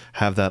to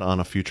have that on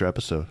a future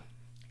episode.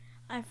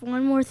 I have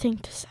one more thing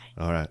to say.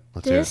 All right,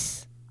 let's hear it.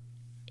 This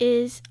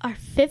is our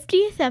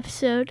 50th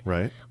episode,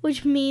 Right?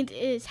 which means it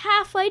is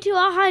halfway to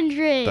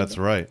 100. That's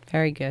right.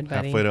 Very good,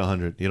 buddy. Halfway to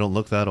 100. You don't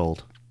look that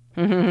old.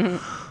 We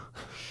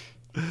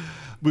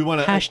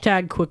want to,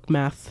 Hashtag quick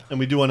math. and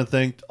we do want to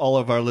thank all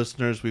of our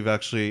listeners. We've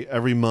actually,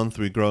 every month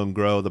we grow and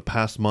grow. The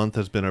past month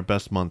has been our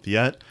best month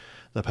yet.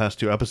 The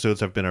past 2 episodes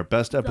have been our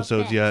best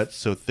episodes best. yet.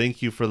 So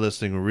thank you for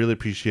listening. We really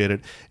appreciate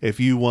it. If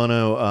you want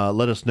to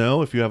let us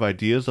know, if you have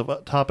ideas of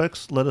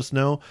topics, let us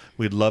know.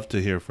 We'd love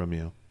to hear from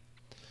you.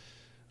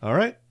 All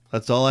right.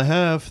 That's all I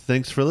have.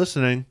 Thanks for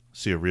listening.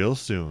 See you real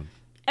soon.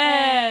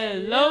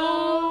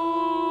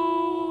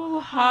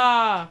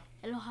 Aloha.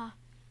 Aloha.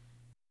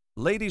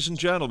 Ladies and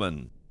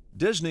gentlemen,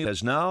 Disney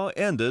has now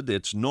ended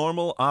its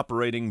normal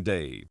operating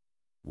day.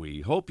 We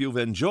hope you've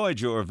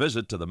enjoyed your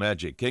visit to the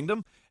Magic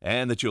Kingdom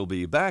and that you'll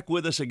be back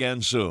with us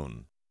again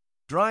soon.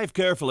 Drive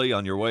carefully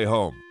on your way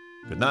home.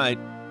 Good night.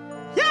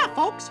 Yeah,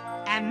 folks,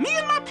 and me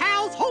and my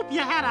pals hope you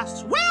had a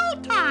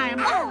swell time.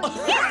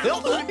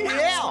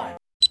 Yeah.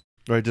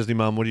 All right, Disney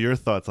Mom, what are your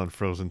thoughts on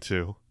Frozen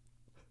 2?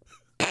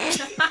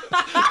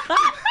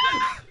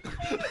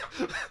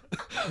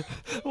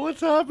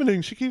 What's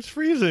happening? She keeps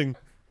freezing.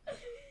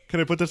 Can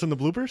I put this in the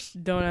bloopers?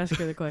 Don't ask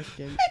her the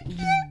question.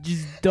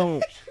 just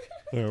don't.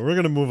 All right, we're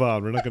going to move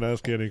on. We're not going to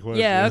ask you any questions.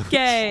 Yeah,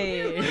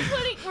 okay.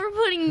 We're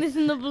putting this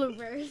in the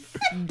bloopers.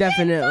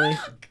 Definitely.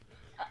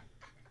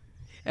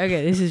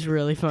 Okay, this is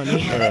really funny.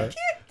 All right.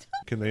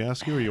 Can they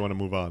ask you or you want to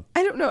move on?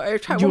 I don't know. I'll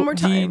try Do, one more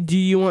time. do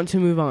you want to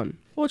move on?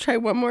 We'll try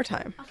one more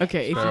time.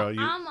 Okay. If you, Sarah, you...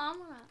 Mom.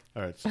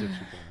 All right, Stitch, you can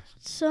ask.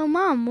 So,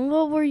 Mom,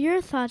 what were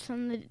your thoughts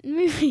on the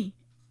movie?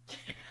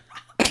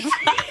 All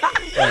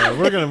right,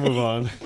 we're going to move on.